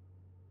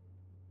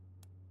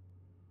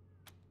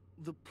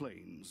 The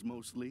plains,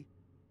 mostly.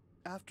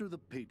 After the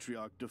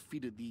Patriarch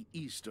defeated the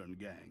eastern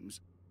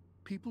gangs,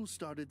 people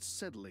started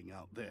settling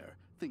out there,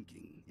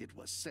 thinking it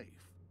was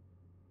safe.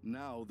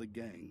 Now the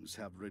gangs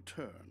have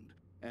returned,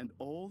 and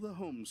all the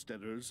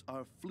homesteaders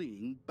are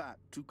fleeing back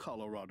to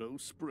Colorado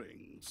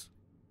Springs.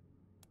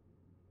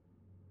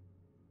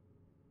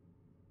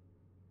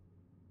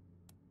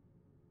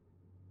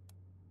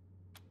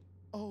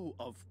 Oh,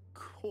 of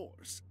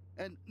course.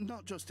 And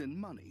not just in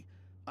money.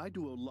 I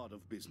do a lot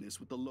of business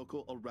with the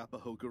local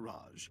Arapaho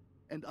garage,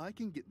 and I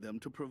can get them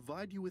to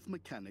provide you with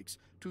mechanics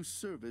to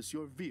service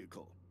your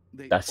vehicle.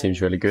 They That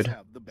seems really always good.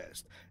 have the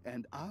best,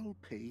 and I'll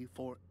pay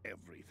for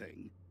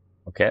everything.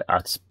 Okay,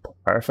 that's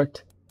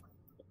perfect.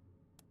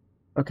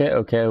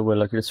 Okay, we'll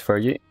look at this for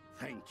you.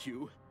 Thank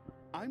you.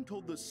 I'm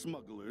told the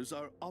smugglers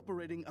are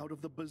operating out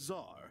of the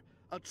Bazaar,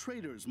 a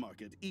trader's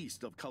market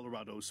east of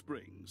Colorado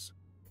Springs.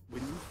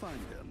 When you find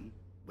them,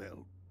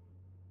 well,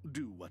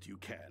 do what you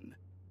can.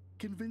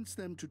 Convince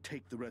them to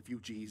take the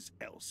refugees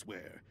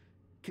elsewhere.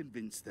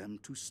 Convince them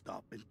to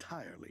stop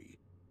entirely.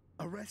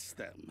 Arrest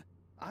them.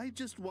 I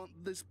just want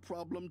this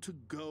problem to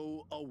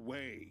go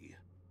away.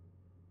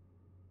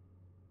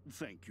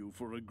 Thank you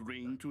for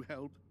agreeing to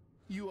help.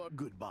 You are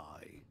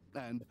goodbye,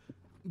 and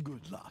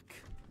good luck.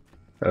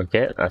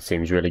 Okay, that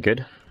seems really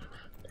good.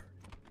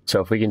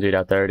 So if we can do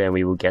that there, then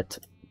we will get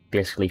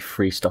basically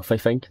free stuff, I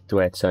think, the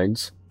way it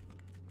sounds.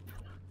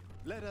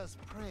 Let us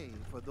pray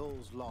for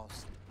those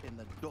lost in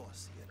the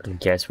Dorsey attack. I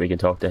guess we can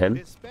talk to him.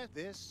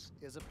 This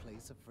is a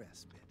place of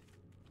respite.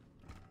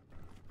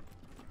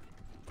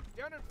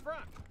 Down in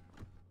front.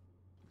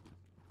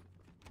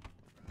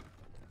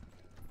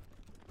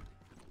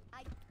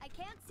 I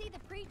can't see the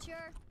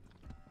preacher.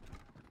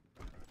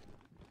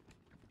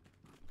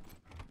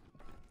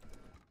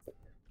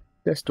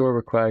 This door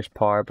requires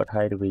power, but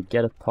how do we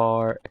get a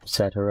power,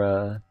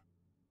 etc.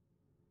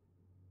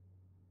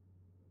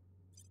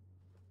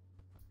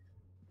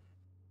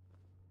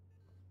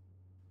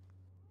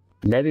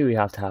 Maybe we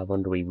have to have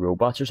one of the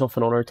robots or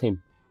something on our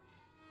team.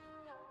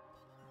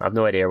 I have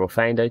no idea, we'll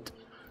find out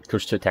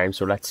close to the time,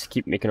 so let's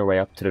keep making our way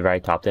up to the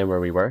very top then where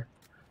we were.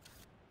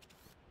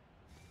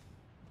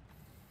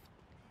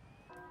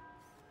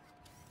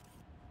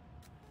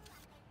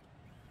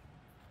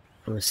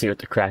 Let's see what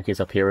the crack is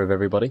up here with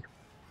everybody.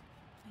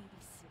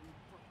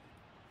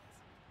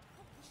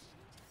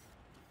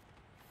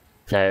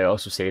 Now I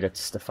also see that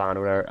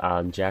Stefano there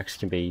and Jax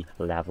can be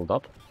leveled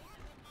up.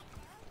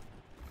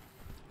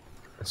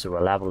 So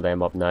we'll level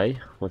them up now,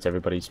 once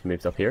everybody's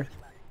moved up here.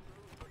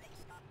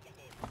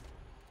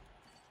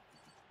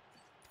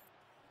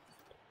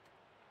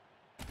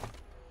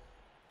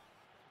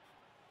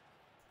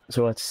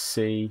 So let's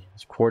see,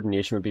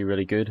 coordination would be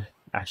really good,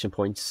 action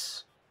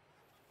points.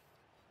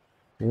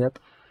 Yep,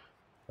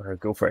 or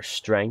go for a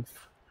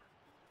strength.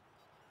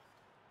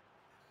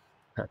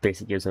 That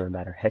basically gives them a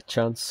better hit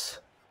chance.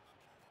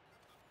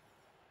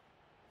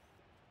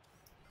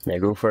 Now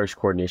go for his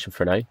coordination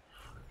for now.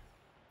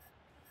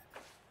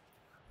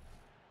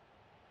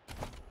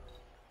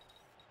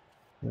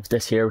 With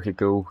this here, we could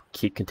go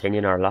keep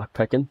continuing our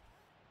lockpicking,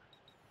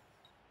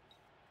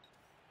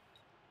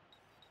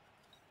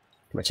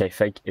 which I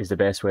think is the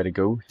best way to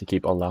go to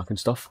keep unlocking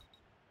stuff.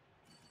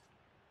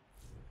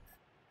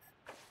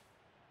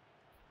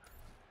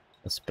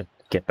 Let's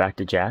get back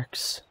to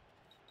Jax.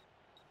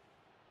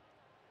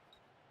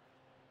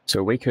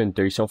 So we couldn't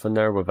do something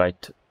there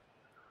without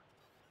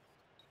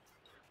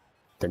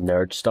the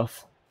nerd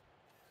stuff.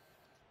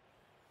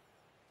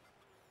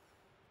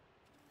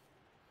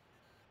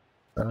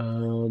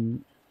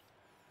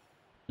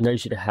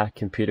 Allows you to hack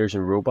computers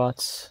and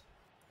robots.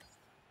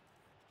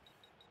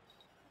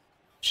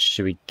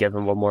 Should we give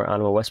him one more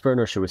animal whispering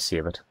or should we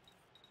save it?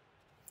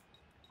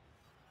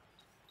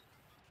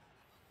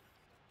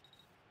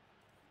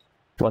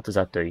 What does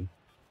that do?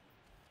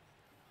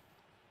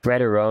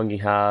 Right or wrong, you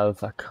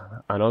have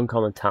an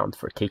uncommon talent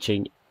for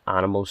teaching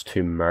animals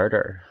to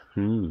murder.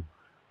 Does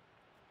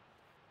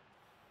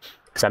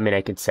that mean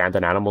I can send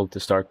an animal to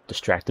start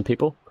distracting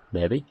people?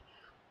 Maybe.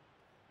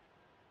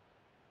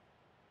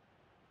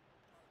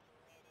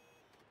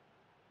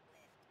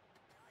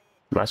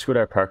 Let's go to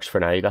our perks for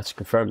now. Let's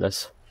confirm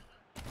this.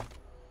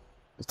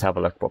 Let's have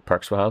a look what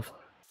perks we have.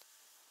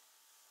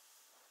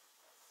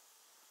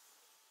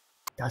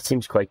 That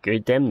seems quite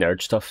good. Them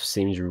nerd stuff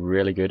seems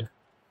really good.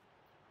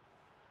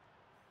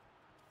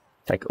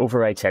 Like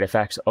override side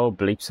effects. All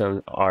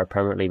bleeps are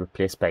permanently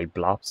replaced by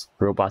blops.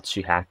 Robots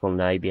you hack will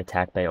now be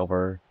attacked by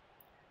other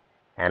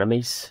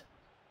enemies.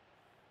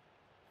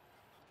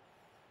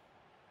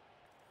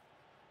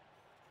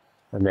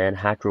 And then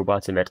hacked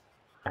robots emit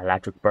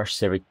electric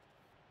bursts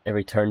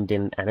every turn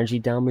dealing energy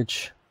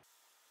damage.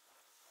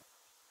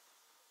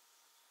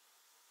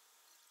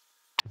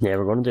 Yeah,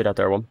 we're going to do that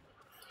there one.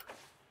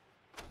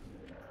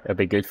 It'll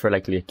be good for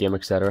like late game,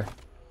 etc.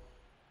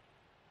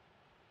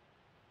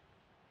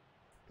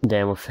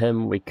 Then with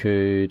him we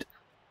could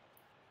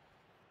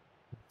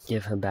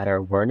Give him better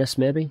awareness,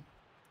 maybe?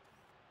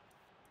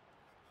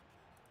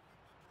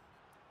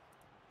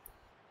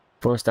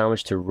 Bonus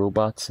damage to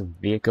robots and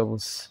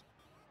vehicles.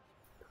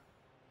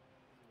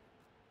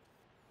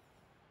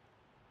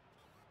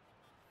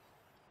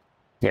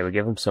 Yeah, we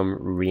give him some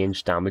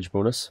range damage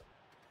bonus.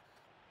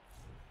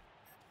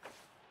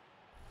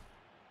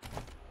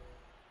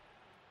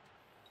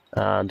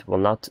 And we'll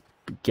not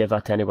give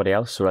that to anybody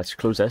else, so let's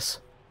close this.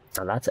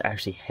 And let's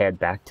actually head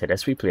back to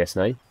this wee place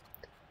now.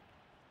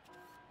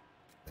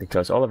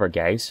 Because all of our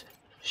guys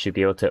should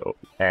be able to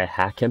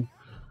hack him.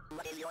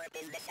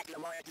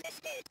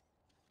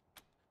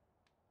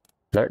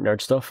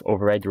 Nerd stuff,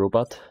 override the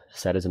robot,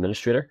 set as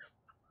administrator.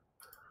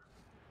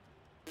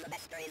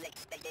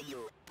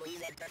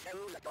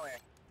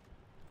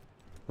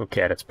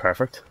 Okay, that's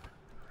perfect.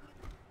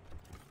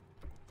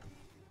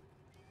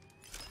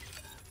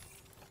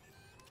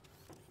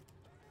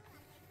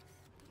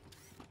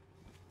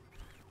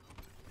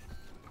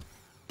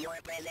 Your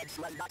presence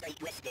was not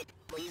requested.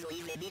 Please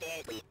leave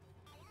immediately.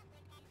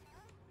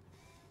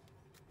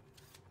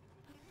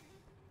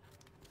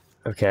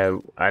 Okay,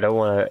 I don't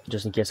want to,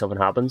 just in case something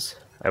happens,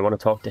 I want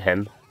to talk to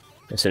him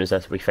as soon as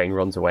that wee thing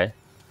runs away.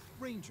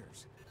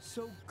 Rangers,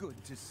 so good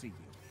to see you.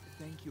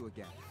 Thank you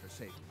again for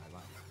saving my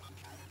life.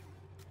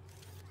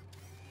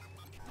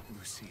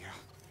 Lucia,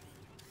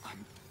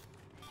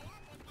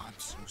 I'm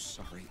so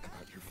sorry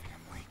about your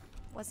family.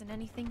 Wasn't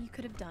anything you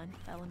could have done,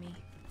 Bellamy.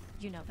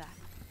 You know that.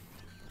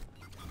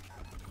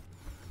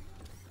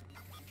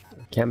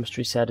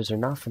 Chemistry set, is there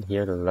nothing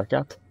here to look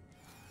at?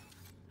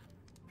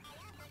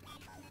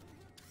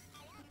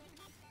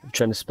 I'm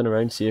trying to spin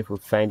around, see if we'll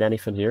find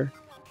anything here.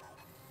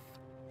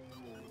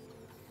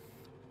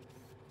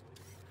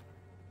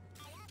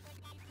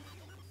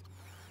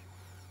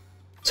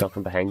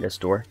 Something behind this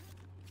door.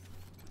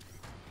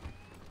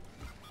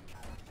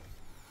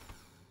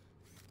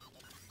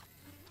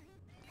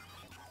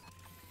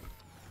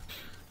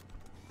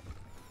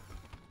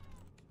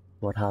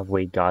 What have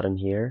we got in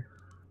here?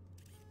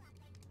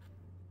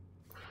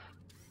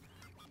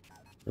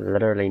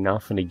 Literally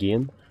nothing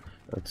again.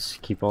 Let's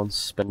keep on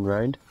spinning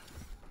around.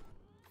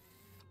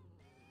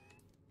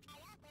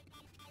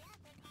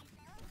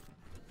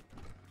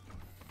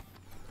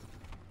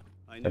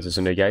 This is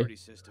a new guy. The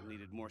system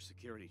needed more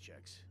security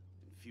checks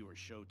and fewer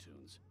show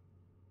tunes.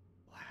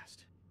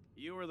 Blast.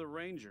 You are the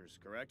Rangers,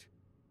 correct?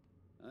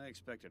 I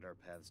expected our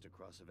paths to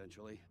cross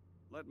eventually.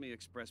 Let me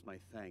express my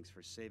thanks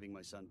for saving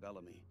my son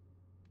Bellamy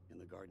in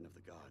the Garden of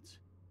the Gods.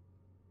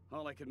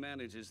 All I can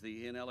manage is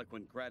the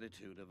ineloquent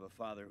gratitude of a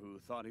father who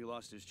thought he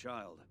lost his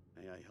child.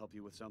 May I help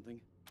you with something?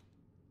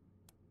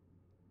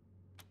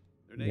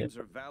 Their names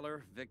are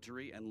Valor,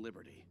 Victory, and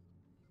Liberty.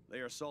 They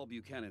are Saul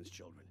Buchanan's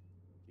children.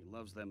 He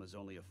loves them as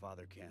only a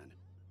father can.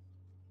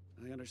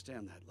 I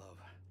understand that, love.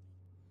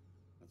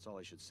 That's all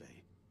I should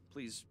say.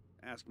 Please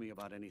ask me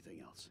about anything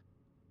else.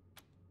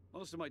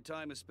 Most of my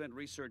time is spent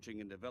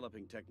researching and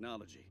developing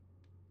technology.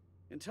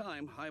 In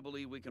time, I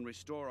believe we can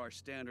restore our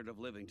standard of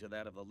living to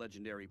that of the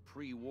legendary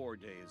pre-war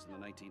days in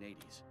the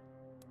 1980s.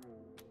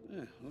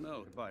 Who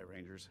knows? Goodbye,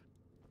 Rangers.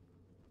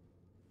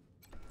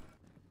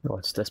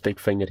 What's this big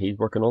thing that he's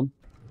working on?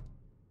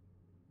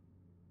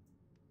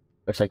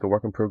 Looks like a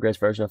work in progress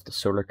version of the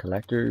solar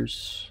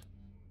collectors.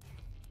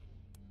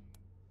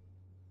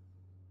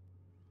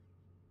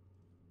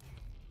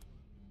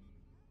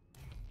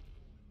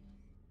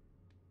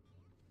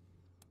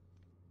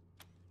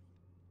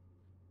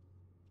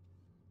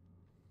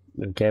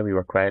 Okay, we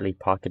were quietly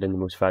pocketing the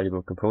most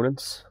valuable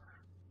components.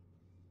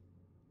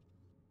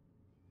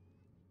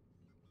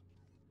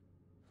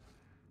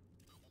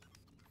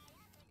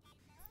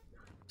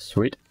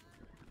 Sweet.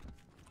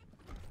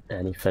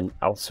 Anything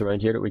else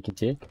around here that we can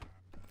take?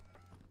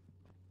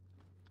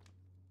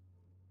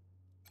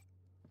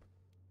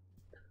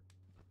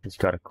 It's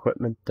got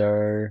equipment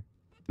there.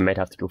 We might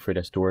have to go through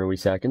this door in a wee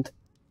second.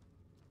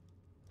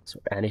 So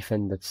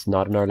anything that's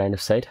not in our line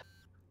of sight?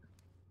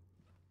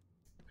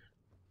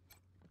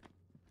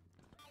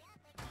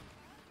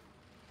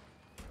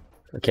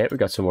 Okay, we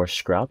got some more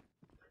scrap.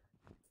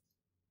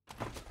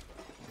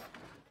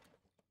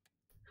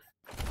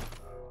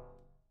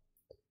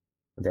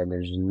 And then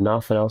there's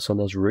nothing else on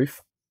this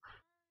roof.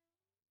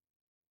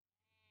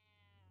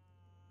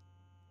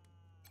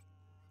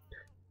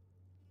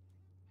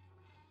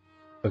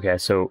 Okay,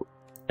 so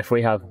if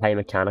we have high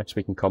mechanics,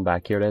 we can come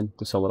back here then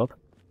to sum it up.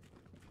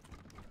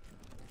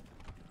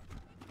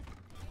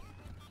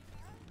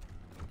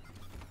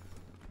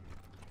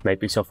 Might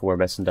be something we're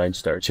missing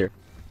downstairs here.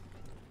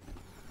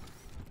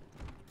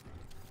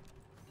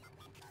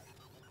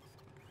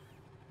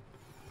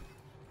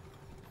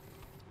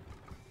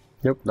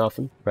 Nope,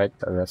 nothing. Right,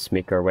 then let's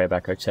make our way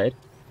back outside.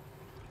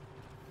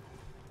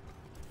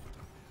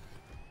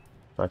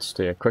 Let's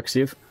do a quick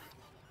save.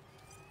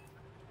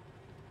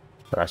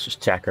 Let's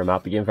just check our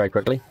map again very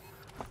quickly.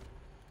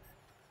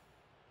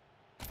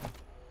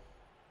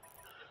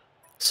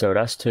 So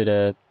that's to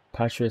the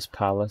Patrius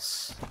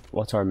Palace.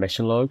 What's our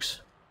mission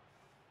logs?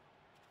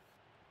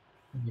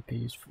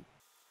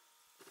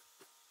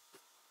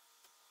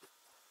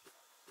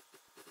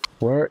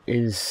 Where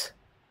is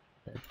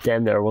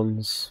them there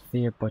ones?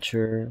 Via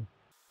Butcher.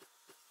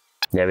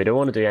 Yeah, we don't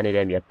want to do any of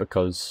them yet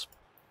because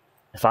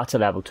if that's a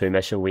level 2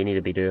 mission, we need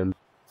to be doing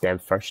them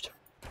first.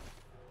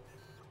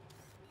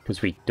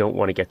 Because we don't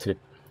want to get to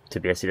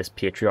basically this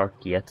Patriarch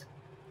yet.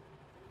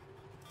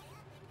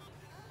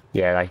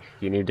 Yeah, like,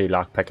 you need to do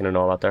lockpicking and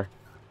all that there.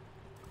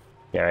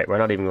 Yeah, right, we're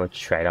not even going to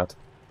try that.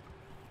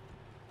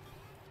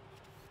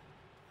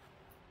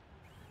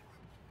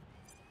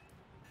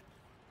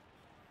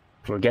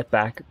 We'll get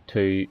back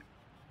to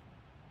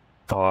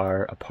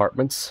our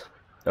apartments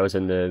that was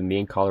in the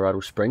main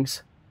Colorado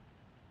Springs,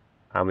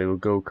 and we will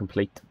go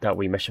complete that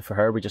wee mission for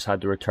her. We just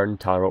had to return and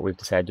tell her what we've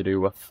decided to do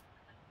with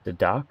the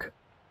dock.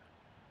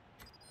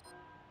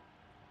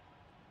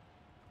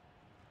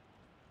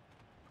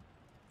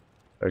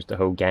 There's the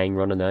whole gang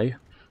running now.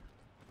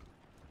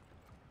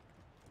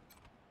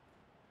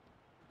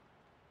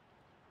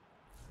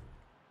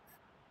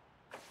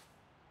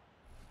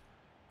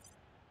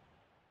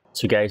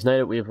 So guys, now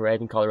that we've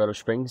arrived in Colorado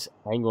Springs,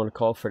 I'm going to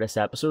call for this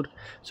episode.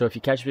 So if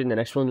you catch me in the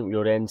next one,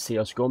 you'll then see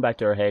us going back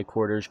to our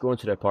headquarters, going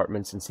to the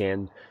apartments and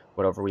seeing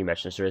whatever wee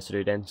missions there is to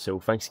do then. So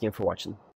thanks again for watching.